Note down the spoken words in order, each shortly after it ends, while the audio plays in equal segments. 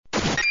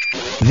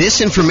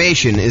This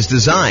information is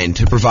designed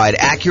to provide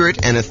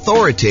accurate and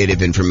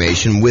authoritative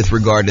information with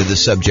regard to the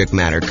subject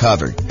matter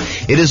covered.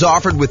 It is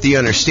offered with the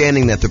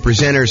understanding that the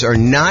presenters are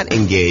not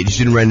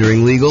engaged in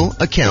rendering legal,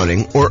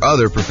 accounting, or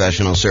other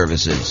professional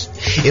services.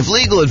 If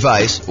legal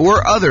advice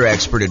or other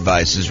expert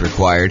advice is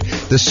required,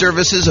 the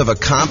services of a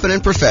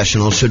competent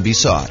professional should be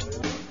sought.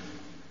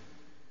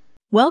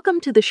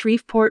 Welcome to the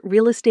Shreveport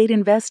Real Estate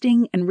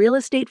Investing and Real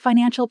Estate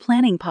Financial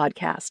Planning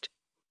Podcast.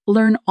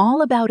 Learn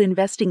all about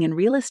investing in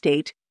real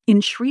estate in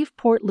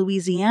Shreveport,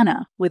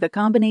 Louisiana, with a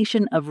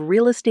combination of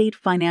real estate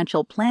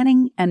financial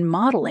planning and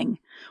modeling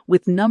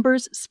with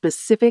numbers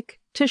specific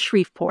to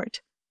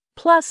Shreveport,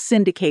 plus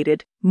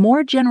syndicated,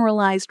 more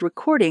generalized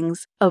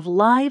recordings of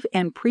live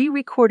and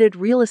pre-recorded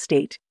real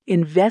estate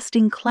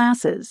investing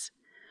classes.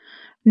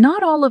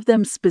 Not all of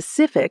them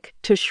specific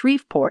to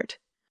Shreveport.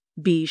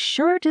 Be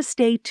sure to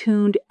stay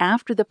tuned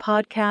after the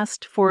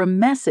podcast for a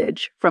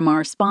message from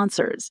our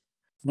sponsors.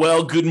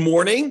 Well, good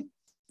morning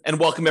and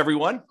welcome,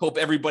 everyone. Hope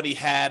everybody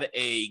had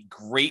a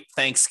great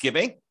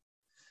Thanksgiving.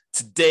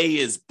 Today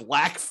is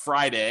Black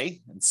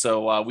Friday, and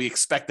so we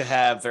expect to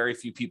have very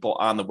few people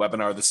on the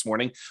webinar this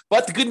morning.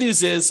 But the good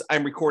news is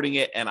I'm recording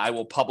it, and I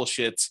will publish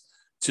it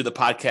to the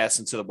podcast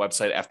and to the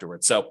website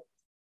afterwards. So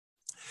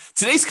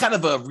today's kind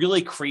of a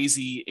really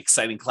crazy,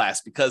 exciting class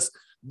because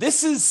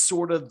this is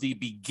sort of the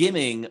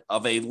beginning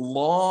of a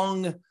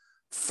long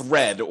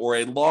thread or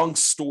a long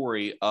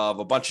story of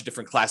a bunch of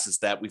different classes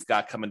that we've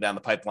got coming down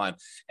the pipeline.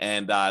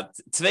 And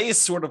today is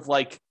sort of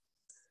like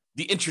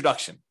the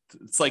introduction.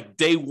 It's like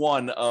day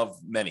one of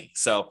many.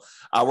 So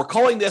we're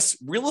calling this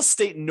Real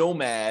Estate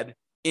Nomad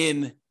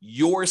in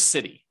Your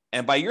City.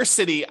 And by your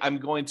city, I'm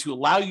going to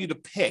allow you to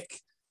pick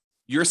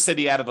your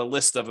city out of a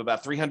list of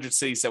about 300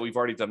 cities that we've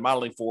already done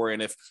modeling for. And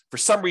if for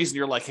some reason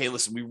you're like, hey,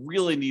 listen, we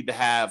really need to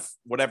have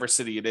whatever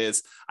city it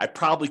is, I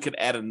probably could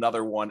add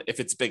another one if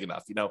it's big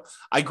enough. You know,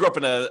 I grew up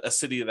in a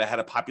city that had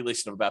a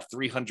population of about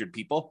 300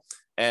 people.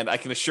 And I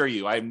can assure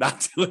you, I'm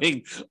not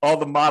doing all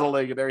the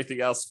modeling and everything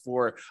else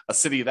for a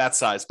city that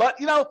size. But,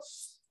 you know,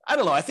 I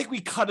don't know. I think we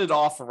cut it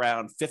off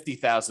around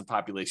 50,000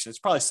 population. There's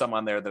probably some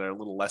on there that are a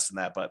little less than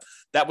that, but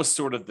that was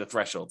sort of the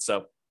threshold.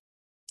 So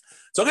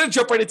I'm going to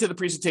jump right into the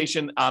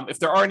presentation. If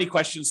there are any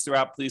questions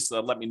throughout, please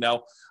let me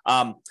know.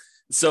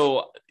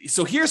 So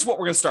here's what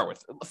we're going to start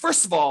with.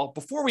 First of all,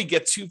 before we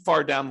get too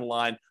far down the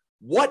line,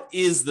 what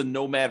is the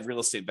Nomad real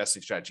estate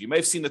investing strategy? You may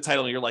have seen the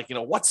title and you're like,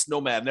 what's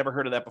Nomad? Never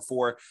heard of that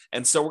before.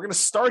 And so we're going to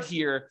start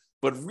here,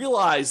 but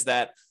realize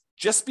that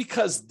just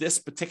because this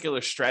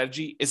particular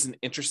strategy isn't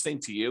interesting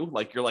to you,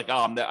 like you're like,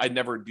 oh, I'd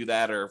never do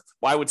that, or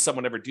why would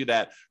someone ever do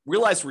that?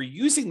 Realize we're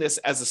using this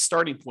as a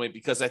starting point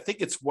because I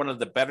think it's one of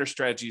the better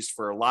strategies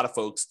for a lot of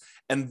folks.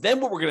 And then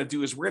what we're going to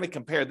do is we're going to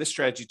compare this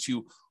strategy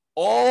to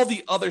all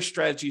the other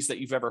strategies that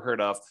you've ever heard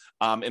of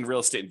in real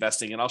estate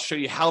investing. And I'll show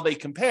you how they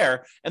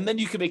compare. And then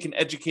you can make an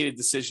educated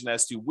decision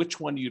as to which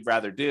one you'd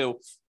rather do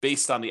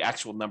based on the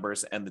actual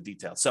numbers and the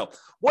details. So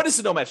what is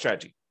the Nomad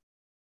strategy?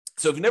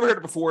 So if you've never heard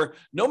it before,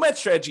 Nomad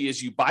strategy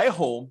is you buy a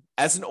home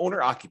as an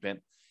owner occupant,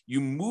 you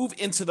move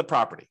into the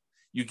property,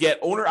 you get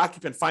owner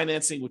occupant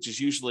financing, which is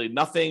usually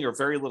nothing or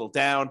very little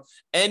down,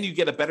 and you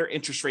get a better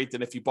interest rate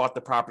than if you bought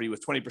the property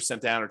with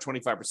 20% down or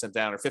 25%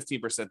 down or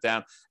 15%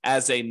 down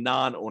as a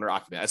non-owner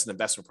occupant, as an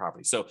investment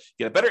property. So you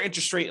get a better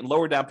interest rate and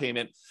lower down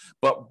payment,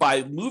 but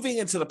by moving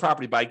into the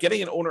property, by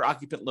getting an owner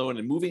occupant loan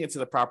and moving into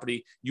the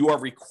property, you are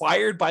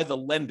required by the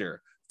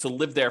lender to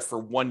live there for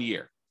 1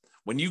 year.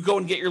 When you go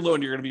and get your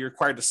loan, you're going to be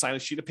required to sign a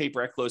sheet of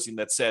paper at closing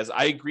that says,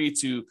 I agree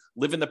to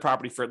live in the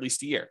property for at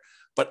least a year.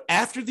 But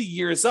after the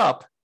year is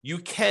up, you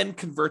can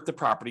convert the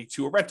property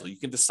to a rental. You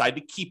can decide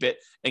to keep it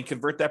and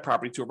convert that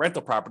property to a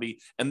rental property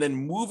and then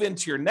move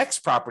into your next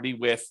property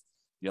with,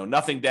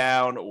 nothing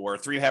down or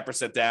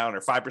 3.5% down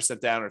or 5%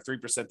 down or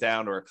 3%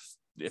 down, or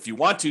if you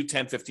want to,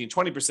 10, 15,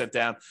 20%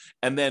 down,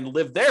 and then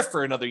live there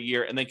for another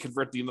year and then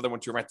convert the another one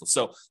to a rental.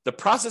 So the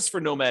process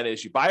for Nomad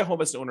is you buy a home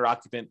as an owner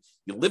occupant,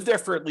 you live there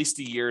for at least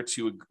a year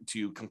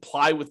to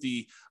comply with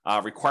the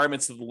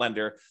requirements of the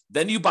lender.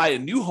 Then you buy a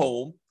new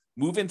home,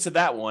 move into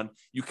that one,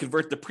 you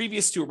convert the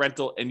previous to a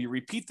rental, and you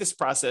repeat this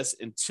process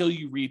until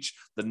you reach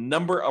the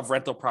number of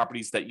rental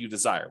properties that you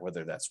desire,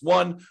 whether that's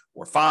 1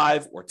 or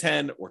 5 or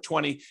 10 or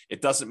 20,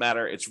 it doesn't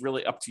matter. It's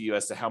really up to you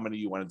as to how many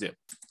you want to do.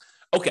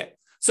 Okay.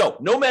 So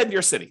Nomad in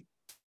your city.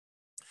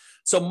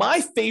 So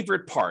my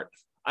favorite part,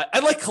 I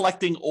like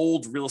collecting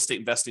old real estate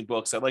investing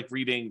books. I like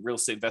reading real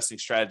estate investing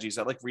strategies.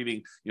 I like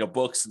reading,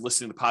 books and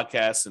listening to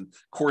podcasts and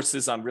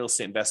courses on real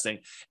estate investing.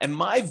 And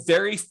my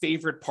very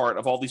favorite part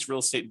of all these real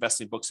estate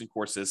investing books and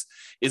courses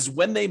is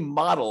when they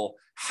model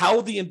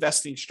how the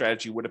investing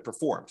strategy would have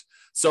performed.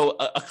 So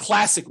a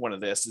classic one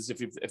of this is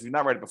if you've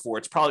not read it before,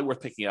 it's probably worth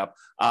picking up.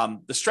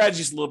 The strategy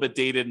is a little bit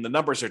dated and the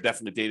numbers are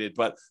definitely dated,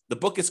 but the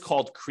book is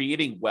called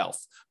Creating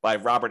Wealth by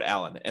Robert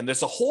Allen. And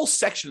there's a whole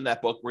section in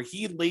that book where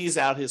he lays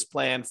out his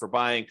plan for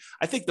buying.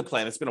 I think the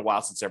plan, it's been a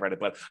while since I read it,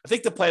 but I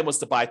think the plan was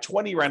to buy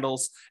 20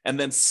 rentals and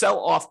then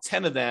sell off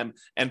 10 of them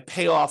and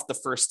pay off the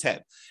first 10.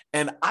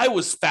 And I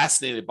was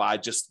fascinated by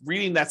just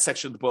reading that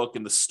section of the book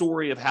and the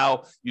story of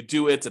how you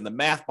do it and the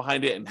math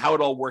behind it and how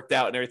it all worked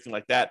out and everything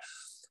like that.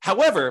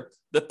 However,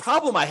 the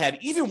problem I had,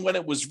 even when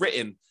it was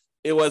written,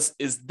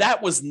 that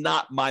was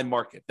not my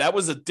market. That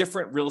was a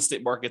different real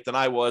estate market than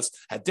I was,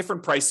 had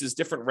different prices,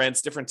 different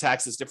rents, different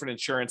taxes, different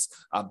insurance,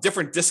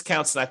 different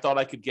discounts than I thought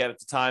I could get at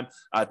the time,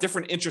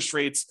 different interest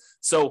rates.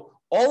 So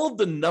all of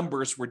the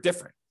numbers were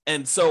different.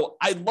 And so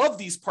I love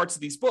these parts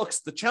of these books.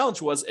 The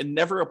challenge was it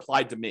never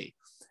applied to me.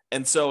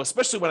 And so,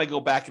 especially when I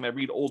go back and I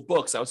read old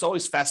books, I was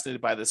always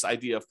fascinated by this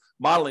idea of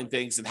modeling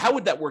things and how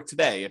would that work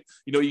today? If,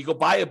 you go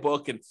buy a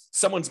book and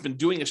someone's been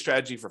doing a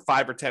strategy for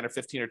 5 or 10 or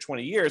 15 or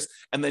 20 years,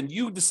 and then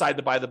you decide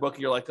to buy the book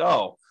and you're like,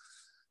 oh,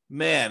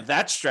 man,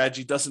 that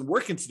strategy doesn't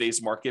work in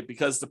today's market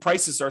because the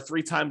prices are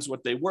 3 times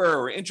what they were,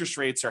 or interest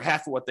rates are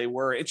half of what they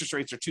were. Interest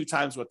rates are 2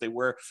 times what they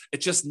were.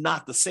 It's just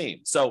not the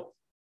same. So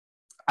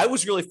I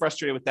was really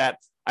frustrated with that.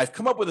 I've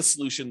come up with a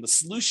solution. The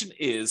solution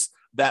is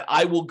that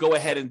I will go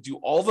ahead and do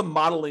all the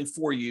modeling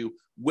for you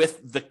with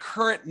the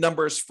current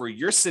numbers for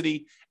your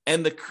city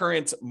and the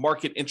current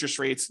market interest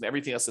rates and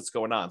everything else that's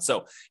going on.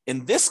 So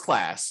in this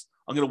class,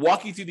 I'm going to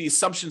walk you through the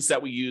assumptions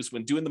that we use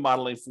when doing the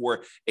modeling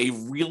for a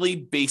really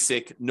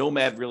basic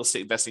Nomad real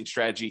estate investing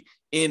strategy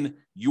in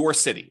your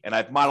city. And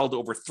I've modeled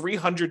over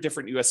 300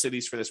 different US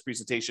cities for this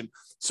presentation.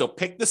 So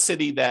pick the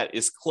city that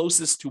is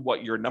closest to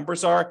what your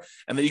numbers are,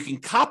 and then you can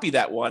copy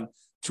that one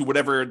to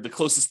whatever the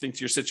closest thing to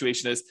your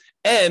situation is.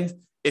 And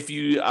if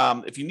you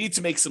need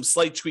to make some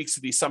slight tweaks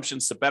to the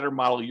assumptions to better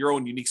model your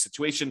own unique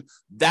situation,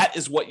 that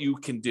is what you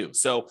can do.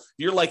 So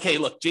you're like, hey,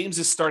 look, James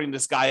is starting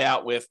this guy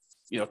out with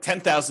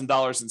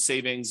 $10,000 in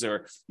savings,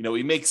 or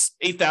he makes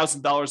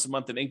 $8,000 a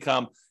month in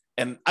income,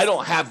 and I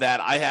don't have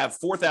that. I have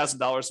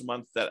 $4,000 a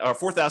month or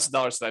 $4,000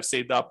 that I've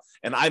saved up,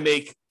 and I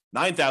make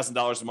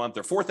 $9,000 a month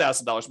or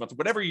 $4,000 a month,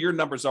 whatever your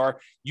numbers are.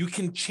 You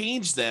can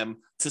change them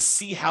to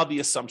see how the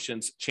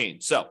assumptions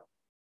change. So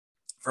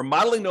for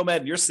modeling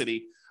Nomad in your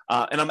city,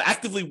 and I'm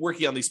actively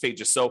working on these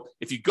pages. So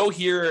if you go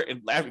here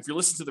and if you're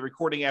listening to the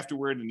recording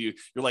afterward and you're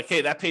like,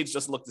 hey, that page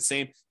doesn't look the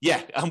same.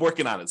 Yeah, I'm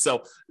working on it.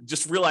 So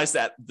just realize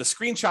that the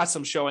screenshots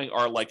I'm showing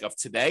are like of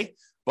today,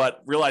 but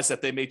realize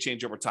that they may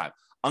change over time.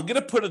 I'm going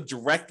to put a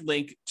direct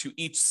link to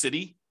each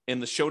city in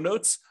the show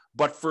notes.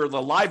 But for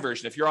the live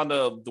version, if you're on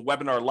the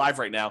webinar live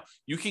right now,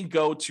 you can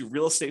go to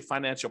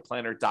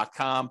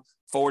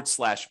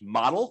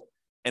realestatefinancialplanner.com/model.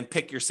 and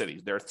pick your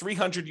city. There are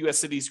 300 US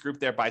cities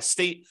grouped there by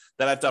state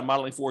that I've done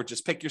modeling for.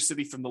 Just pick your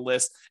city from the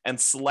list and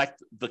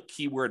select the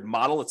keyword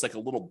model. It's like a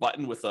little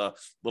button with a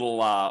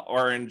little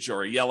orange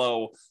or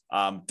yellow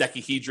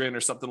decahedron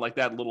or something like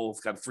that, a little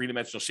kind of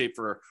 3-dimensional shape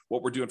for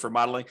what we're doing for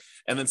modeling.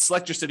 And then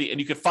select your city, and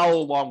you can follow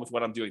along with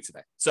what I'm doing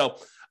today. So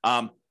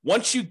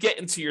once you get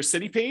into your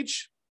city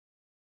page,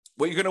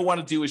 what you're going to want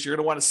to do is you're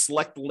going to want to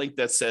select the link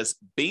that says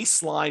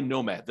Baseline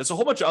Nomad. There's a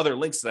whole bunch of other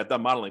links that I've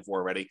done modeling for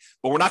already,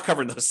 but we're not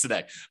covering those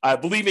today.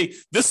 Believe me,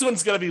 this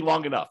one's going to be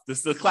long enough.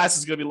 The class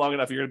is going to be long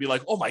enough. You're going to be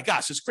like, oh my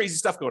gosh, there's crazy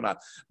stuff going on.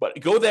 But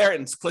go there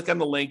and click on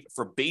the link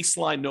for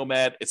Baseline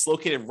Nomad. It's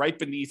located right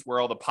beneath where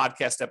all the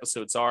podcast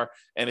episodes are.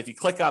 And if you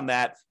click on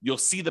that, you'll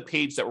see the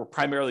page that we're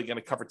primarily going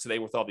to cover today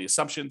with all the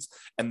assumptions.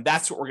 And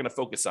that's what we're going to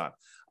focus on.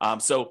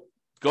 So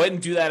go ahead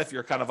and do that if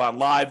you're kind of on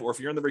live, or if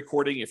you're in the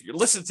recording. If you're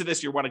listening to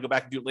this, you want to go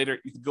back and do it later,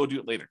 you can go do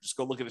it later. Just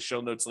go look at the show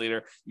notes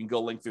later. You can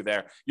go link through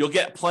there. You'll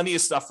get plenty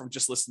of stuff from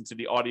just listening to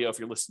the audio if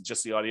you're listening to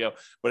just the audio.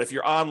 But if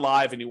you're on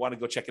live and you want to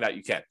go check it out,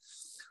 you can.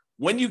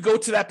 When you go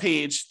to that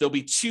page, there'll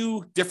be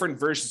 2 different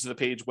versions of the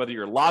page, whether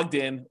you're logged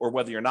in or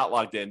whether you're not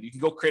logged in. You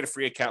can go create a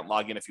free account and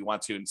log in if you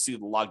want to and see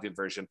the logged in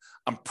version.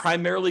 I'm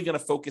primarily going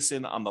to focus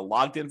in on the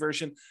logged in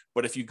version,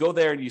 but if you go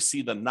there and you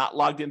see the not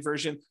logged in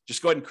version,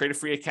 just go ahead and create a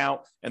free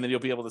account, and then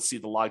you'll be able to see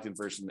the logged in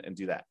version and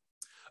do that.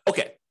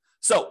 Okay,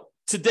 so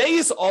today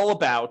is all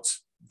about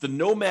the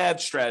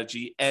Nomad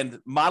strategy and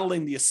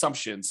modeling the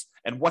assumptions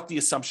and what the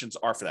assumptions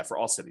are for that for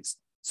all cities.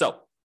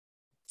 So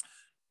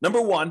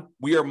number 1,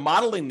 we are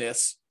modeling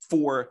this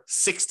for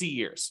 60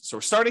 years. So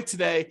we're starting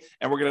today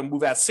and we're going to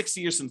move out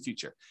 60 years in the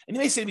future. And you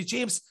may say to me,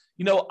 James,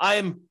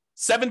 I'm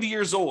 70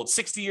 years old.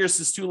 60 years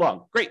is too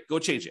long. Great, go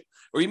change it.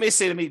 Or you may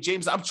say to me,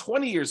 James, I'm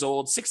 20 years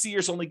old. 60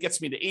 years only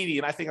gets me to 80,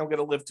 and I think I'm going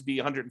to live to be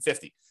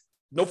 150.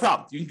 No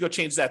problem. You can go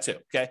change that too.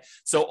 Okay.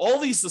 So all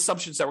these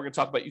assumptions that we're going to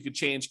talk about, you can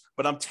change,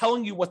 but I'm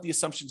telling you what the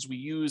assumptions we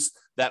use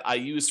that I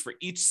use for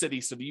each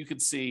city so that you can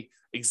see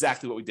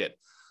exactly what we did.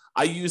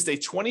 I used a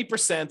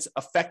 20%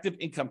 effective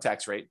income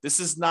tax rate. This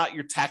is not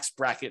your tax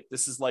bracket.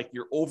 This is like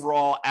your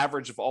overall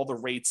average of all the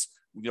rates,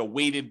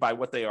 weighted by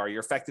what they are,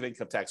 your effective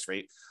income tax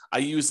rate. I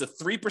use a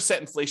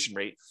 3% inflation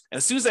rate. And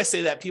as soon as I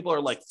say that, people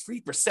are like,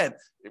 3%?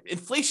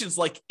 Inflation's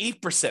like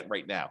 8%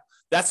 right now.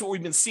 That's what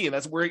we've been seeing.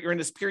 That's where you're in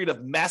this period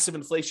of massive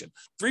inflation.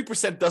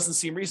 3% doesn't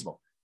seem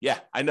reasonable. Yeah,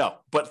 I know.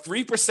 But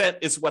 3%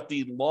 is what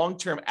the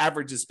long-term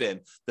average has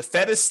been. The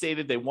Fed has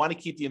stated they want to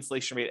keep the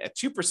inflation rate at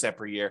 2%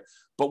 per year,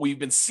 but we've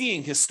been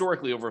seeing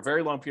historically over a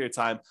very long period of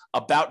time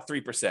about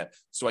 3%.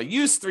 So I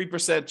use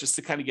 3% just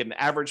to kind of get an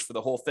average for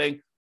the whole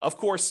thing. Of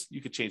course,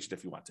 you could change it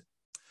if you want to.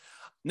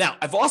 Now,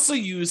 I've also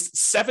used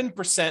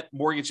 7%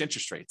 mortgage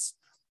interest rates.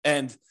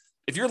 And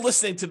if you're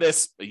listening to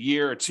this a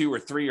year or 2 or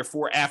 3 or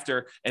 4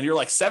 after, and you're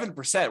like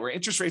 7%, were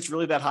interest rates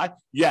really that high?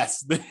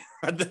 Yes,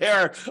 they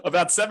are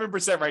about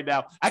 7% right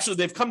now. Actually,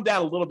 they've come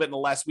down a little bit in the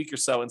last week or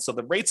so. And so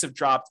the rates have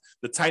dropped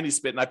the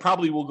tiniest bit. And I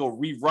probably will go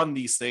rerun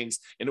these things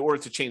in order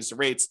to change the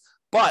rates.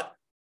 But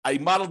I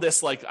modeled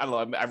this like, I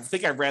don't know, I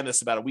think I ran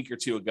this about a week or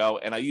 2 ago,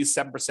 and I used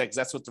 7% because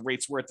that's what the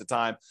rates were at the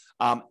time.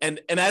 And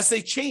as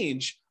they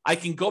change, I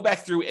can go back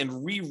through and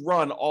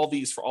rerun all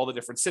these for all the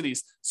different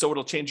cities, so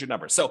it'll change your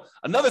number. So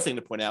another thing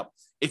to point out,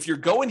 if you're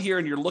going here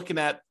and you're looking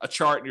at a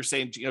chart and you're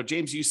saying,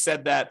 James, you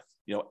said that,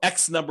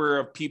 X number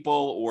of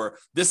people or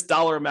this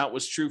dollar amount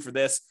was true for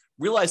this,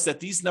 realize that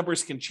these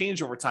numbers can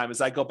change over time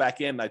as I go back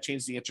in and I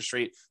change the interest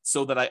rate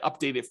so that I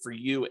update it for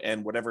you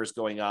and whatever is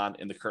going on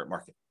in the current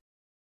market.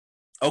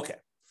 Okay.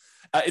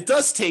 It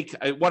does take,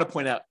 I want to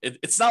point out,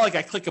 it's not like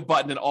I click a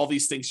button and all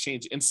these things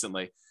change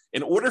instantly.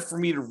 In order for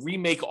me to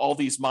remake all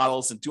these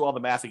models and do all the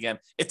math again,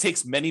 it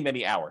takes many,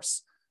 many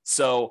hours.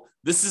 So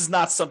this is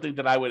not something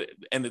that I would,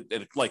 and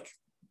it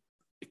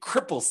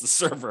cripples the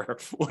server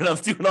when I'm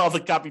doing all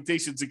the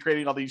computations and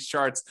creating all these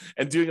charts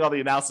and doing all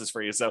the analysis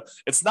for you. So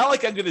it's not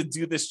like I'm going to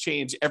do this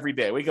change every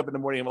day. I wake up in the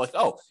morning and I'm like,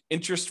 oh,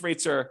 interest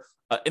rates are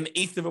an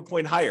eighth of a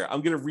point higher.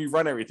 I'm going to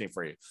rerun everything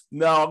for you.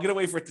 No, I'm going to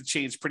wait for it to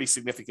change pretty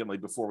significantly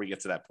before we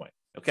get to that point.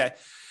 Okay.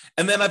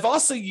 And then I've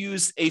also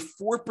used a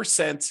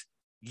 4%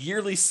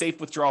 yearly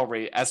safe withdrawal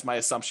rate as my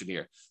assumption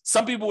here.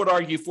 Some people would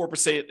argue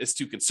 4% is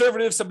too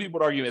conservative. Some people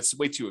would argue it's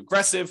way too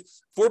aggressive.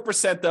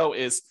 4% though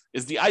is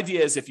the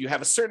idea is if you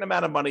have a certain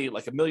amount of money,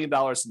 like $1 million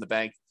in the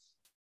bank,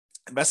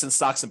 invest in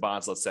stocks and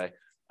bonds, let's say,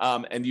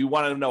 and you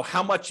want to know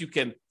how much you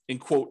can, in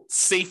quote,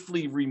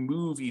 safely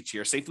remove each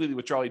year, safely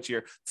withdraw each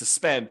year to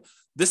spend.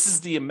 This is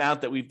the amount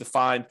that we've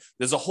defined.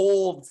 There's a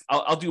whole,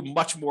 I'll do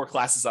much more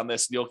classes on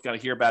this and you'll kind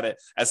of hear about it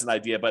as an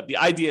idea. But the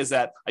idea is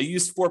that I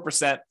used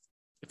 4%.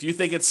 If you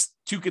think it's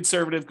too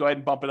conservative, go ahead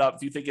and bump it up.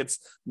 If you think it's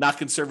not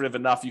conservative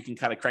enough, you can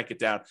kind of crank it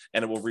down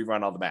and it will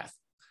rerun all the math.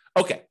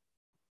 Okay.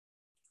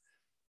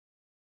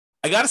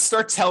 I got to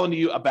start telling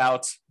you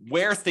about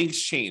where things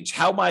change,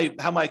 how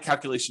my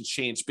calculations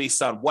change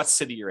based on what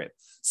city you're in.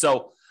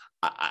 So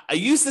I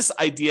use this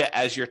idea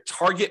as your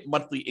target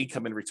monthly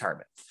income in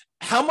retirement.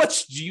 How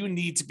much do you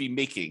need to be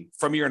making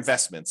from your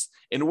investments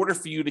in order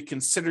for you to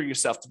consider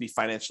yourself to be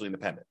financially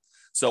independent?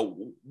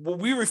 So what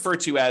we refer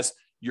to as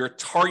your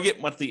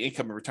target monthly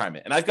income in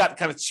retirement. And I've got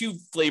kind of 2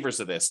 flavors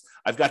of this.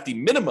 I've got the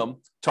minimum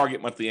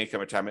target monthly income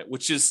in retirement,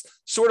 which is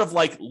sort of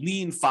like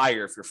lean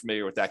fire, if you're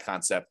familiar with that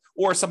concept,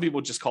 or some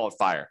people just call it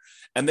fire.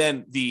 And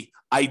then the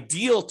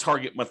ideal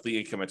target monthly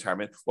income in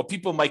retirement, what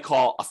people might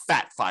call a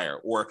fat fire,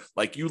 or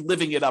like you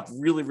living it up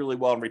really, really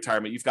well in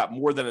retirement. You've got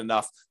more than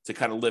enough to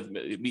kind of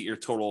meet your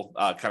total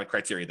kind of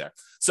criteria there.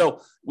 So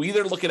we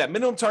either looking at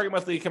minimum target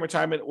monthly income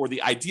retirement or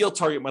the ideal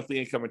target monthly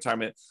income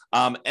retirement.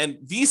 And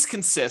these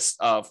consist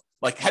of,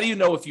 like, how do you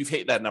know if you've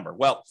hit that number?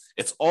 Well,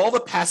 it's all the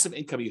passive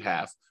income you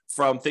have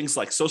from things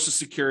like Social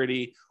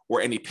Security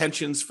or any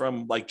pensions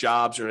from like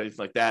jobs or anything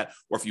like that,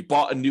 or if you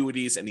bought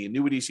annuities and the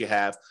annuities you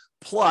have,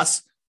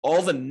 plus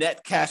all the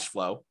net cash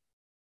flow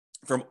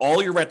from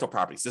all your rental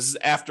properties. This is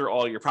after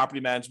all your property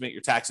management,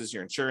 your taxes,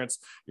 your insurance,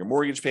 your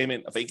mortgage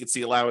payment, a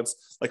vacancy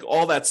allowance, like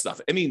all that stuff.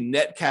 Any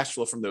net cash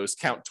flow from those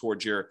count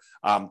towards your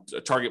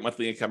target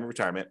monthly income in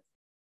retirement.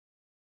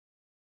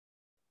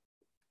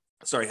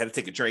 Sorry, I had to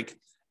take a drink.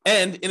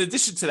 And in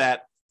addition to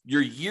that,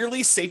 your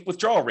yearly safe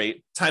withdrawal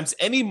rate times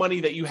any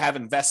money that you have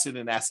invested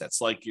in assets,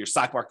 like your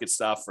stock market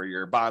stuff or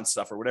your bond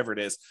stuff or whatever it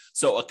is.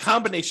 So a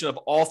combination of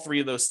all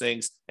 3 of those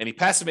things, any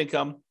passive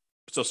income,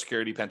 Social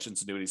Security,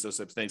 pensions, annuities, those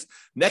types of things,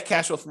 net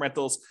cash flow from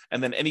rentals,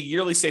 and then any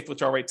yearly safe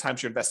withdrawal rate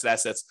times your invested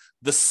assets.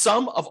 The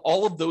sum of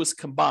all of those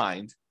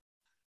combined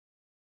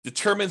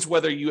determines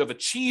whether you have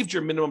achieved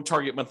your minimum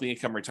target monthly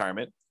income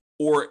retirement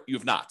or you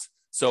have not.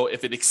 So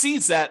if it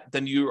exceeds that,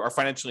 then you are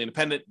financially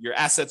independent. Your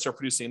assets are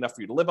producing enough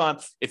for you to live on.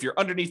 If you're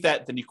underneath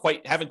that, then you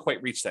haven't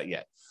quite reached that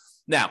yet.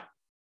 Now,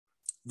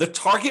 the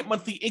target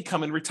monthly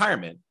income in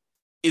retirement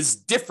is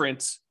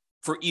different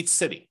for each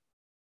city.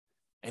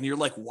 And you're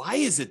like, why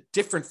is it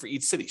different for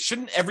each city?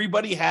 Shouldn't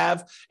everybody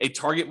have a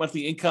target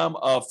monthly income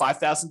of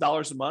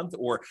 $5,000 a month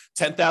or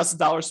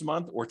 $10,000 a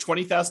month or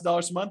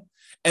 $20,000 a month?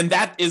 And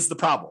that is the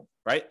problem,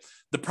 right?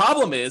 The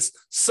problem is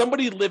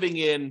somebody living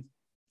in,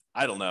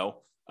 I don't know,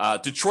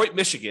 Detroit,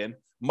 Michigan,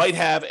 might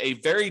have a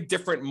very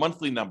different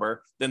monthly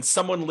number than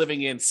someone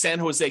living in San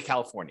Jose,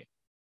 California.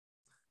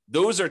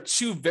 Those are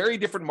two very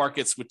different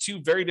markets with two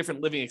very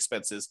different living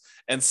expenses.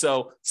 And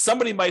so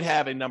somebody might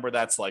have a number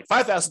that's like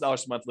 $5,000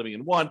 a month living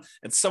in one,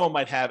 and someone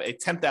might have a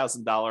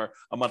 $10,000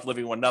 a month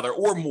living in another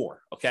or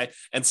more. Okay.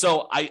 And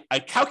so I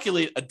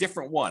calculate a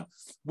different one,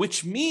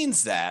 which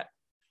means that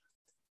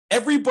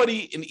everybody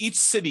in each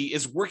city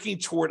is working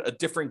toward a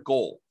different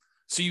goal.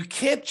 So you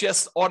can't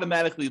just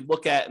automatically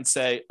look at and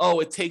say,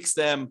 oh, it takes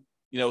them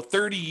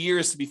 30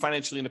 years to be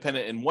financially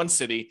independent in one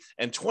city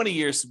and 20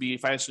 years to be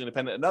financially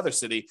independent in another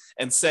city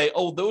and say,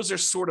 oh, those are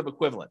sort of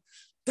equivalent.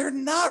 They're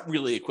not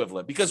really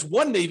equivalent because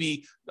one may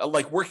be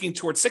like working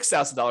toward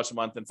 $6,000 a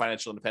month in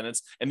financial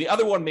independence, and the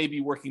other one may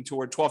be working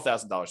toward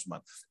 $12,000 a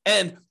month.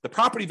 And the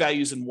property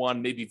values in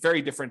one may be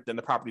very different than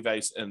the property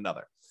values in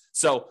another.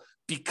 So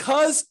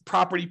because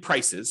property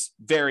prices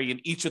vary in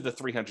each of the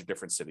 300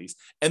 different cities,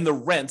 and the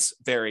rents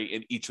vary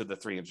in each of the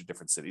 300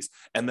 different cities,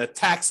 and the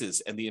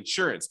taxes and the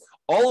insurance,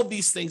 all of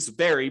these things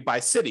vary by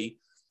city,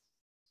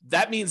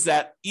 that means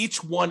that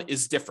each one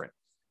is different.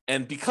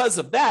 And because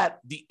of that,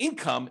 the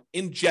income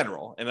in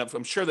general, and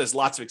I'm sure there's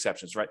lots of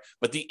exceptions, right?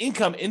 But the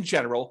income in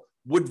general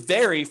would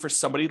vary for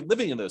somebody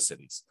living in those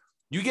cities.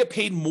 You get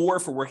paid more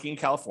for working in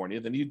California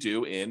than you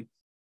do in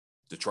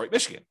Detroit,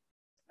 Michigan.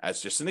 As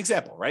just an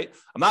example, right?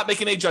 I'm not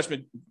making any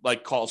judgment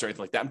like calls or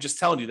anything like that. I'm just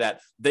telling you that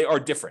they are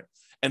different.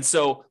 And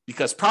so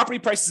because property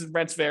prices and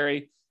rents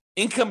vary,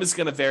 income is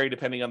going to vary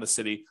depending on the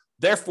city.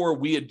 Therefore,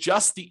 we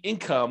adjust the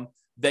income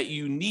that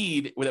you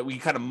need, or that we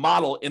kind of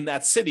model in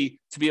that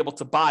city to be able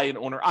to buy an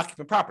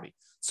owner-occupant property.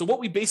 So what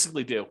we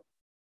basically do,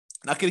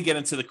 not going to get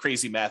into the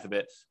crazy math of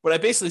it, but I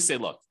basically say,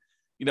 look,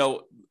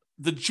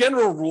 the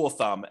general rule of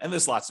thumb, and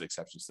there's lots of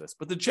exceptions to this,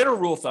 but the general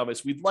rule of thumb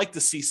is we'd like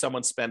to see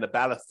someone spend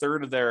about a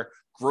third of their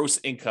gross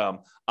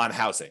income on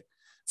housing.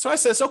 So I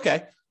says,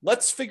 okay,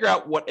 let's figure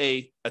out what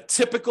a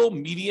typical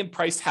median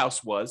priced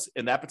house was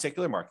in that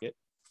particular market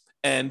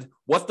and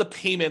what the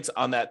payment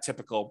on that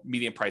typical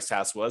median priced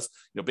house was,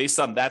 based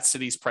on that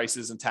city's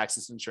prices and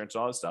taxes, insurance,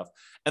 and all that stuff.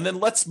 And then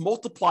let's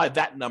multiply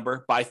that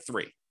number by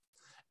 3.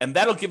 And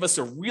that'll give us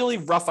a really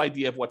rough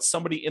idea of what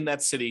somebody in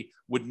that city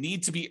would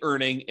need to be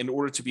earning in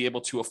order to be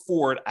able to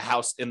afford a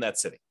house in that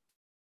city.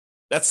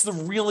 That's the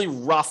really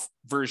rough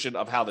version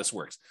of how this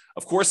works.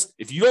 Of course,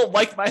 if you don't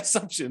like my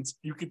assumptions,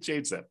 you can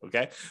change them,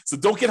 okay? So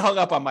don't get hung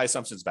up on my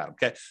assumptions about them,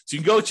 okay? So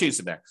you can go change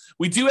them there.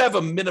 We do have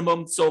a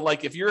minimum. So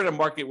like if you're in a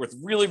market with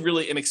really,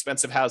 really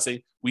inexpensive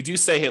housing, we do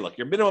say, hey, look,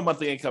 your minimum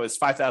monthly income is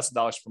 $5,000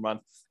 per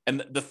month.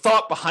 And the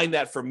thought behind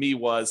that for me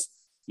was,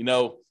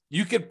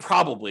 you could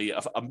probably,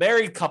 a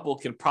married couple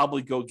can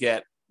probably go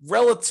get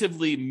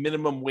relatively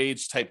minimum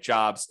wage type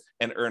jobs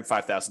and earn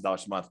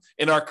 $5,000 a month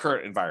in our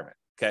current environment.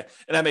 Okay.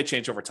 And that may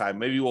change over time.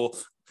 Maybe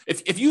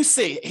if you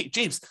say, hey,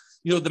 James,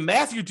 the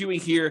math you're doing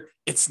here,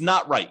 it's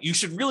not right. You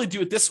should really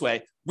do it this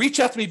way. Reach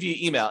out to me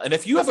via email. And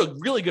if you have a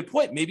really good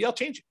point, maybe I'll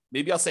change it.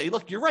 Maybe I'll say,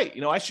 look, you're right.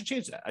 I should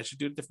change that. I should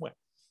do it a different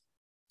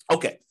way.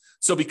 Okay.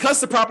 So because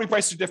the property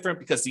prices are different,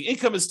 because the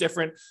income is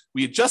different,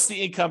 we adjust the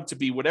income to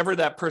be whatever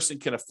that person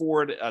can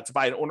afford to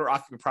buy an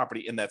owner-occupant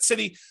property in that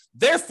city.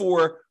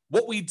 Therefore,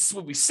 what we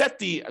set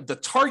the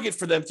target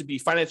for them to be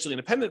financially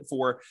independent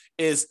for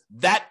is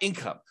that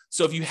income.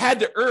 So if you had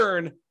to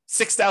earn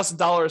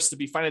 $6,000 to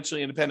be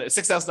financially independent,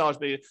 $6,000 to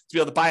be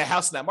able to buy a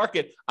house in that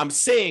market, I'm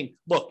saying,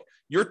 look,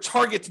 your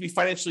target to be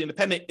financially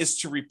independent is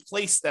to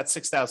replace that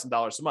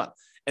 $6,000 a month.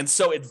 And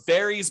so it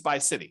varies by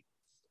city.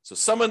 So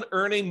someone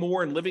earning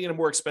more and living in a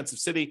more expensive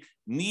city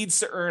needs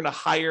to earn a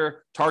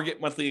higher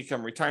target monthly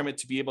income retirement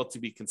to be able to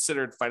be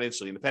considered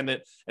financially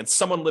independent. And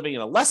someone living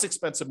in a less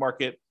expensive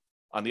market,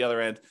 on the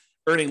other end,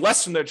 earning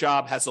less from their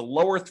job has a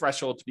lower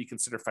threshold to be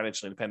considered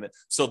financially independent.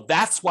 So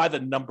that's why the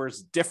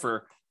numbers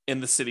differ in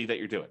the city that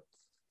you're doing.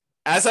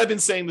 As I've been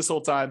saying this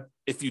whole time,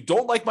 if you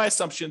don't like my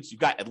assumptions, you've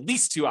got at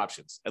least 2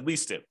 options, at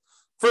least 2.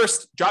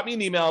 First, drop me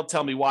an email,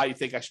 tell me why you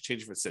think I should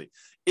change it for the city.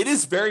 It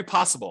is very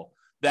possible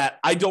that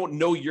I don't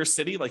know your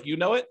city like you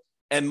know it,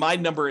 and my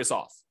number is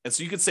off. And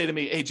so you could say to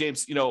me, hey,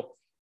 James,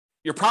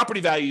 your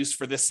property values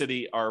for this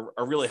city are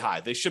really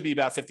high. They should be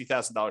about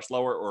 $50,000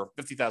 lower or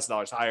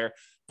 $50,000 higher.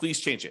 Please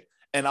change it.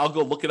 And I'll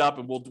go look it up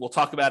and we'll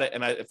talk about it.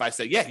 And if I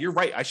say, yeah, you're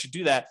right, I should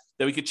do that,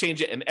 then we could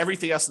change it. And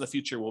everything else in the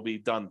future will be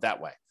done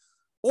that way.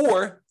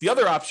 Or the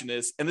other option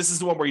is, and this is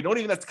the one where you don't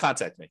even have to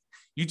contact me.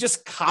 You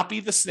just copy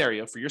the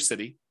scenario for your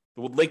city,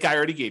 the link I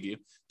already gave you,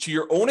 to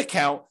your own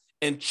account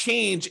and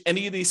change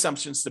any of the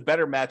assumptions to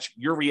better match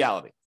your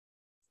reality.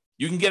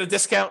 You can get a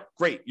discount.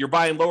 Great. You're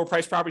buying lower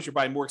price properties. You're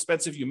buying more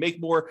expensive. You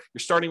make more. You're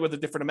starting with a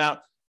different amount.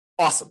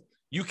 Awesome.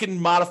 You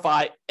can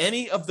modify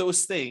any of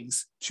those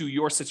things to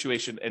your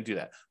situation and do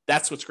that.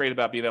 That's what's great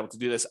about being able to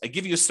do this. I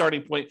give you a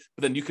starting point,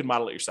 but then you can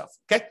model it yourself.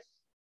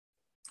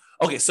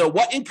 Okay. So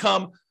what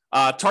income,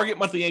 target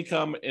monthly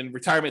income and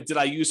retirement did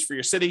I use for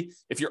your city?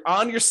 If you're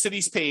on your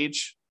city's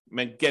page,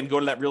 Again, go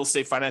to that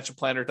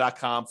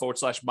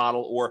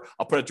realestatefinancialplanner.com/model, or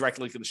I'll put a direct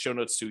link in the show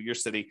notes to your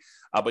city,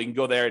 but you can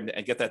go there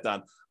and get that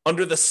done.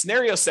 Under the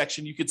scenario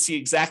section, you can see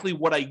exactly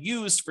what I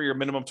used for your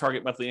minimum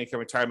target monthly income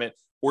retirement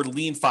or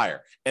lean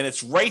fire. And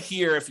it's right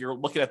here. If you're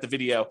looking at the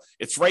video,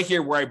 it's right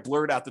here where I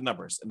blurred out the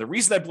numbers. And the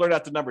reason I blurred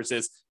out the numbers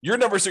is your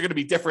numbers are going to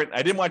be different.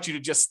 I didn't want you to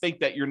just think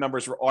that your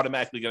numbers were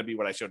automatically going to be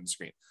what I showed on the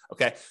screen.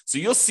 Okay. So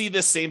you'll see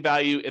this same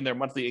value in their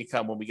monthly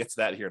income when we get to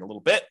that here in a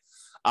little bit.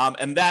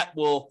 And that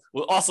we'll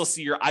also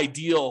see your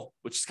ideal,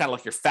 which is kind of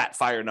like your fat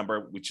fire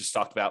number we just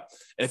talked about.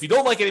 And if you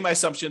don't like any of my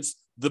assumptions,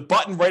 the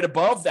button right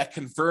above that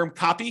confirm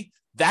copy,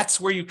 that's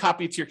where you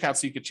copy it to your account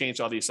so you could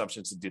change all the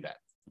assumptions and do that.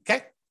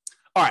 Okay.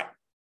 All right.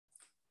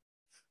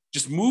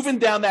 Just moving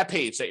down that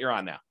page that you're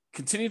on now.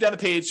 Continue down the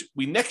page.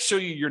 We next show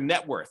you your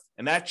net worth,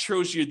 and that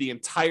shows you the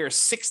entire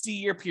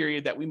 60-year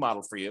period that we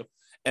modeled for you.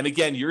 And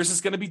again, yours is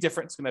going to be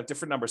different. It's going to have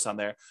different numbers on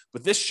there,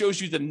 but this shows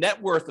you the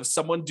net worth of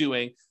someone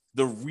doing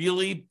the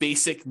really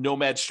basic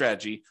Nomad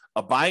strategy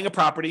of buying a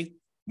property,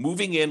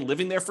 moving in,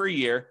 living there for a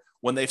year.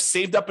 When they've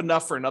saved up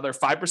enough for another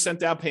 5%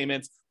 down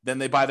payment, then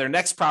they buy their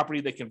next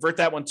property. They convert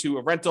that one to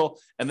a rental,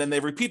 and then they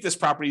repeat this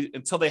property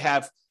until they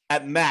have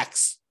at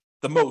max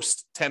the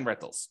most 10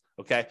 rentals.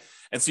 Okay.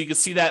 And so you can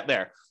see that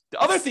there. The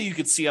other thing you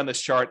can see on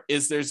this chart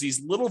is there's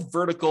these little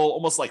vertical,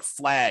 almost like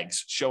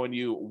flags showing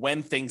you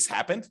when things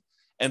happened.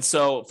 And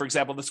so, for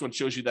example, this one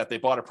shows you that they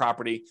bought a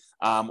property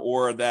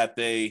or that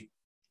they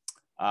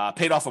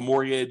paid off a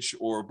mortgage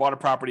or bought a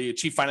property,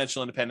 achieved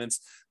financial independence.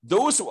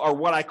 Those are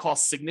what I call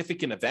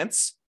significant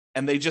events.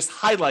 And they just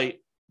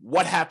highlight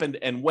what happened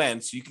and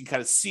when, so you can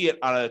kind of see it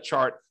on a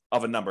chart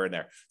of a number in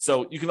there.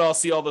 So you can all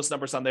see all those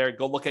numbers on there.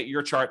 Go look at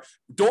your chart.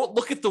 Don't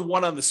look at the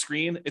one on the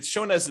screen. It's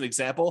shown as an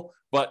example,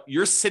 but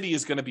your city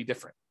is going to be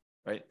different,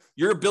 right?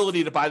 Your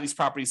ability to buy these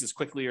properties as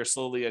quickly or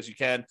slowly as you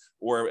can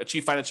or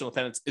achieve financial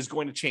independence is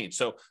going to change.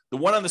 So the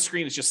one on the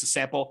screen is just a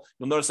sample.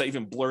 You'll notice I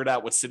even blurred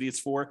out what city it's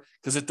for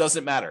because it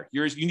doesn't matter.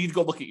 Yours, you need to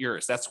go look at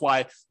yours. That's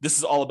why this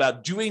is all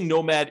about doing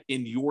Nomad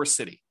in your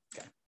city.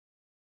 Okay.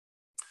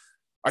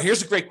 All right,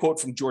 here's a great quote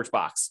from George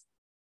Box.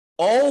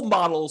 All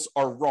models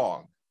are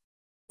wrong,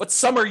 but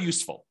some are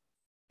useful.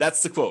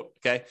 That's the quote,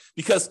 okay?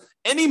 Because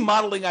any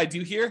modeling I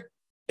do here,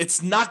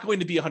 it's not going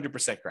to be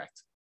 100%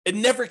 correct. It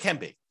never can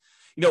be.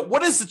 You know,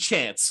 what is the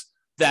chance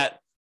that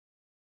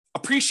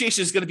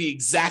appreciation is going to be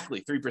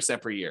exactly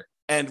 3% per year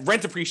and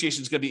rent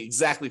appreciation is going to be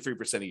exactly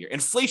 3% a year?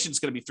 Inflation is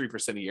going to be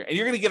 3% a year, and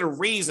you're going to get a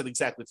raise at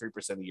exactly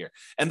 3% a year,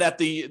 and that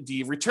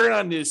the return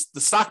on the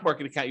stock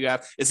market account you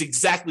have is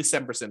exactly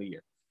 7% a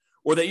year,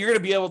 or that you're going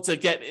to be able to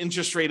get an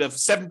interest rate of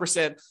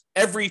 7%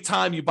 every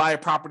time you buy a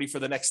property for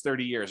the next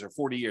 30 years or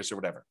 40 years or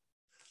whatever.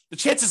 The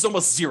chance is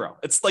almost zero.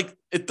 It's like,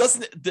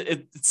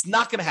 it's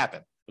not going to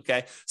happen.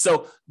 Okay.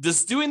 So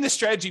does doing this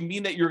strategy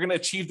mean that you're going to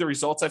achieve the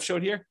results I've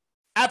showed here?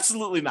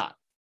 Absolutely not.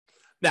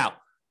 Now,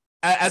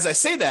 as I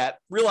say that,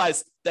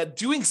 realize that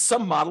doing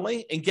some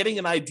modeling and getting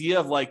an idea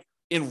of like,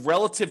 in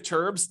relative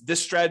terms,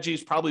 this strategy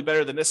is probably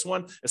better than this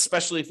one,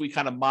 especially if we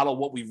kind of model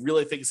what we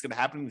really think is going to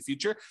happen in the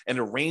future and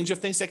a range of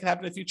things that can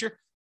happen in the future.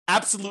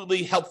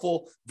 Absolutely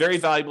helpful, very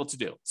valuable to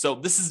do. So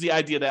this is the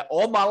idea that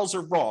all models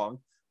are wrong,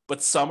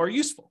 but some are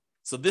useful.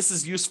 So this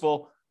is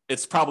useful.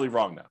 It's probably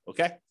wrong now.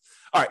 Okay.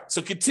 All right.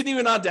 So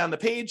continuing on down the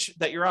page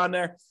that you're on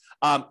there,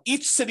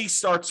 each city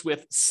starts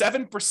with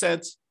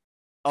 7%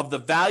 of the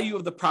value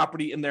of the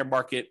property in their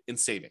market in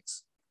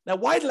savings. Now,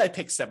 why did I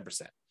pick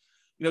 7%?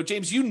 You know,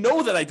 James, you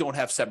know that I don't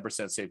have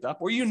 7% saved up,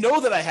 or you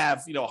know that I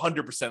have,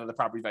 100% of the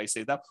property value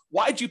saved up.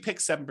 Why'd you pick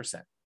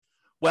 7%?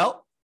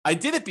 Well, I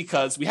did it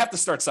because we have to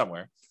start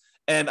somewhere.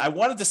 And I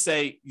wanted to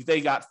say they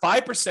got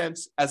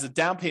 5% as a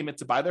down payment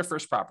to buy their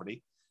first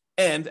property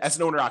and as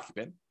an owner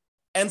occupant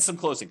and some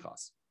closing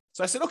costs.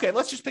 So I said, okay,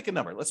 let's just pick a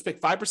number. Let's pick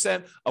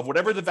 5% of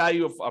whatever the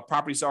value of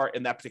properties are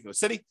in that particular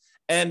city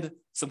and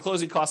some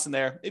closing costs in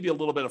there, maybe a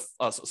little bit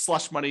of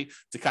slush money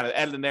to kind of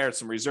add in there,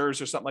 some reserves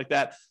or something like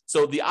that.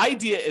 So the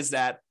idea is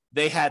that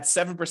they had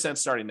 7%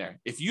 starting there.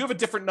 If you have a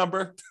different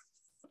number,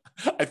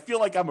 I feel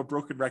like I'm a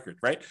broken record,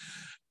 right?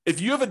 If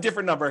you have a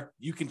different number,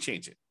 you can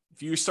change it.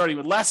 If you're starting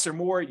with less or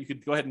more, you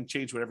could go ahead and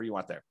change whatever you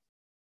want there.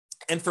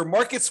 And for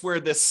markets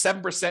where this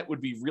 7%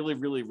 would be really,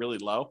 really, really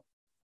low,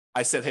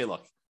 I said, hey,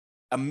 look,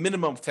 a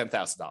minimum of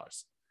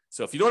 $10,000.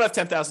 So if you don't have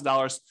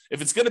 $10,000,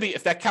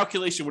 if that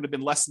calculation would have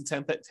been less than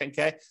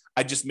 10K,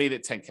 I just made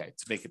it 10K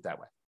to make it that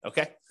way.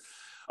 Okay.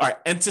 All right.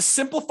 And to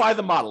simplify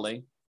the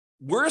modeling,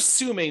 we're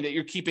assuming that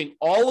you're keeping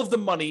all of the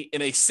money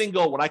in a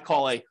single, what I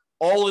call a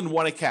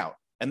all-in-one account.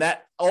 And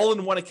that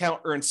all-in-one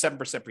account earns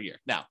 7% per year.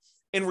 Now,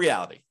 in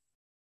reality,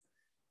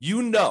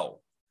 you know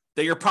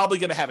that you're probably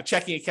going to have a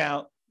checking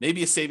account,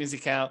 maybe a savings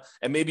account,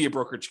 and maybe a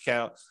brokerage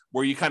account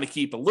where you kind of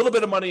keep a little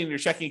bit of money in your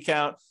checking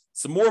account,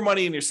 some more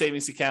money in your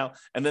savings account,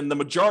 and then the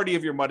majority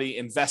of your money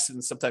invested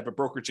in some type of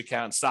brokerage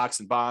account,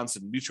 stocks and bonds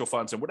and mutual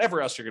funds and whatever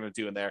else you're going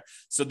to do in there,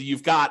 so that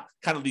you've got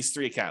kind of these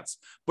three accounts.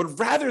 But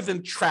rather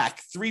than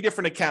track three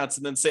different accounts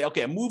and then say,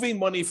 okay, I'm moving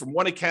money from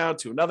one account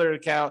to another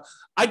account,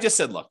 I just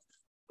said, look,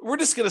 we're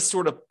just going to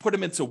sort of put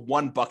them into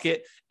one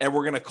bucket, and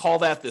we're going to call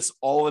that this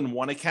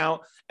all-in-one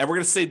account. And we're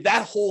going to say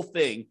that whole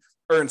thing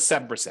earns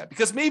 7%,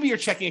 because maybe your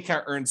checking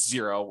account earns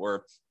 0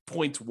 or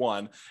 0.1,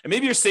 and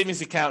maybe your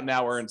savings account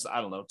now earns,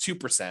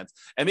 2%.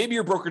 And maybe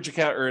your brokerage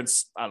account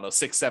earns,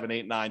 6, 7,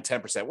 8, 9,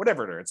 10%,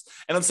 whatever it earns.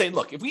 And I'm saying,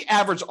 look, if we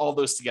average all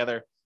those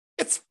together,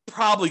 it's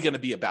probably going to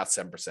be about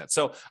 7%.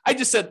 So I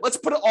just said, let's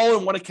put it all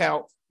in one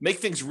account, make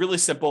things really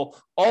simple.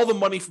 All the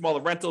money from all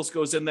the rentals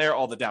goes in there.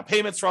 All the down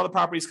payments for all the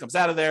properties comes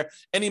out of there.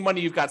 Any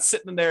money you've got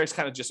sitting in there is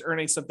kind of just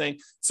earning something.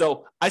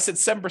 So I said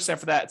 7%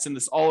 for that. It's in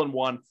this all in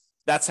one.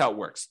 That's how it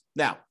works.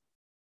 Now,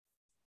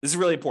 this is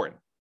really important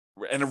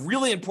and a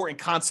really important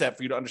concept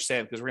for you to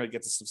understand, because we're going to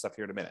get to some stuff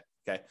here in a minute.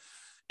 Okay.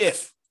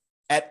 If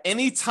at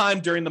any time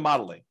during the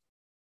modeling,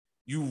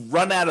 you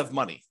run out of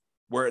money,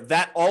 where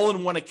that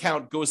all-in-one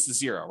account goes to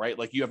 0, right?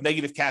 Like you have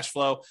negative cash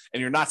flow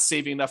and you're not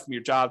saving enough from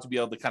your job to be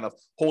able to kind of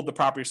hold the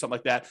property or something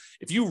like that.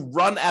 If you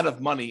run out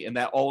of money in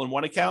that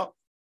all-in-one account,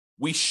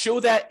 we show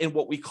that in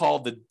what we call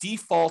the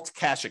default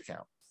cash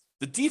account.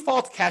 The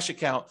default cash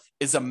account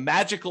is a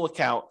magical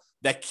account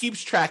that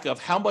keeps track of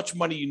how much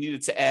money you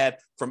needed to add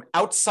from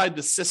outside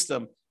the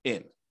system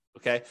in,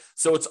 okay?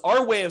 So it's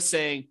our way of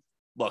saying,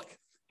 look,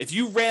 if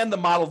you ran the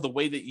model the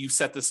way that you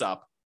set this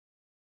up,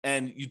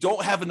 and you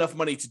don't have enough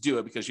money to do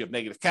it because you have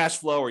negative cash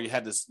flow, or you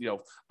had this,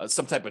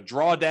 some type of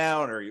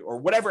drawdown or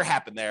whatever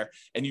happened there,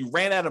 and you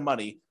ran out of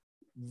money,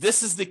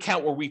 this is the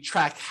account where we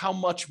track how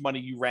much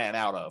money you ran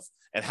out of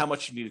and how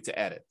much you needed to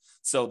add it.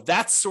 So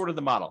that's sort of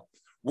the model.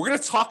 We're going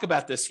to talk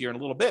about this here in a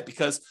little bit,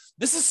 because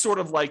this is sort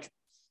of like,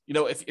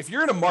 if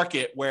you're in a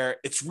market where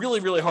it's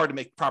really, really hard to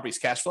make properties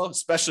cash flow,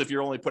 especially if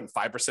you're only putting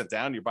 5%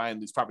 down, you're buying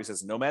these properties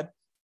as a Nomad,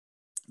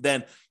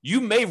 then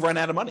you may run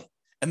out of money.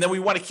 And then we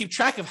want to keep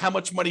track of how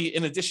much money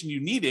in addition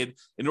you needed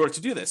in order to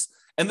do this.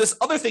 And there's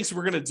other things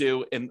we're going to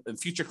do in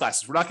future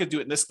classes. We're not going to do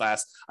it in this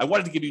class. I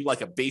wanted to give you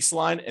like a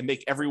baseline and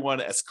make everyone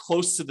as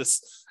close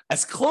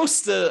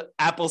to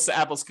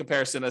apples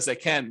comparison as I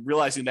can,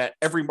 realizing that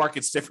every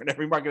market's different.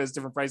 Every market has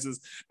different prices,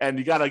 and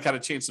you got to kind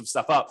of change some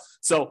stuff up.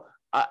 So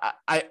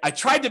I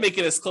tried to make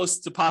it as close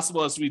to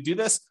possible as we do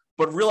this,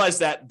 but realize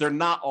that they're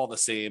not all the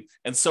same.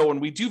 And so when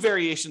we do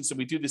variations and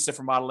we do this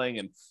different modeling,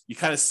 and you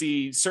kind of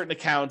see certain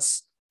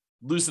accounts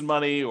losing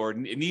money or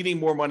needing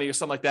more money or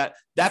something like that,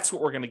 that's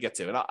what we're going to get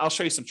to. And I'll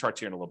show you some charts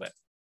here in a little bit.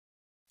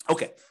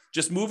 Okay,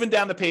 just moving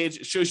down the page,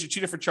 it shows you two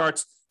different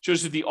charts.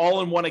 Shows you the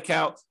all-in-one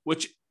account,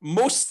 which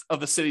most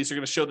of the cities are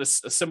going to show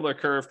this a similar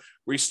curve,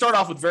 where you start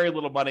off with very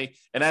little money,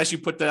 and as you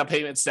put down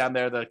payments down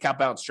there, the account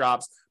balance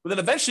drops. But then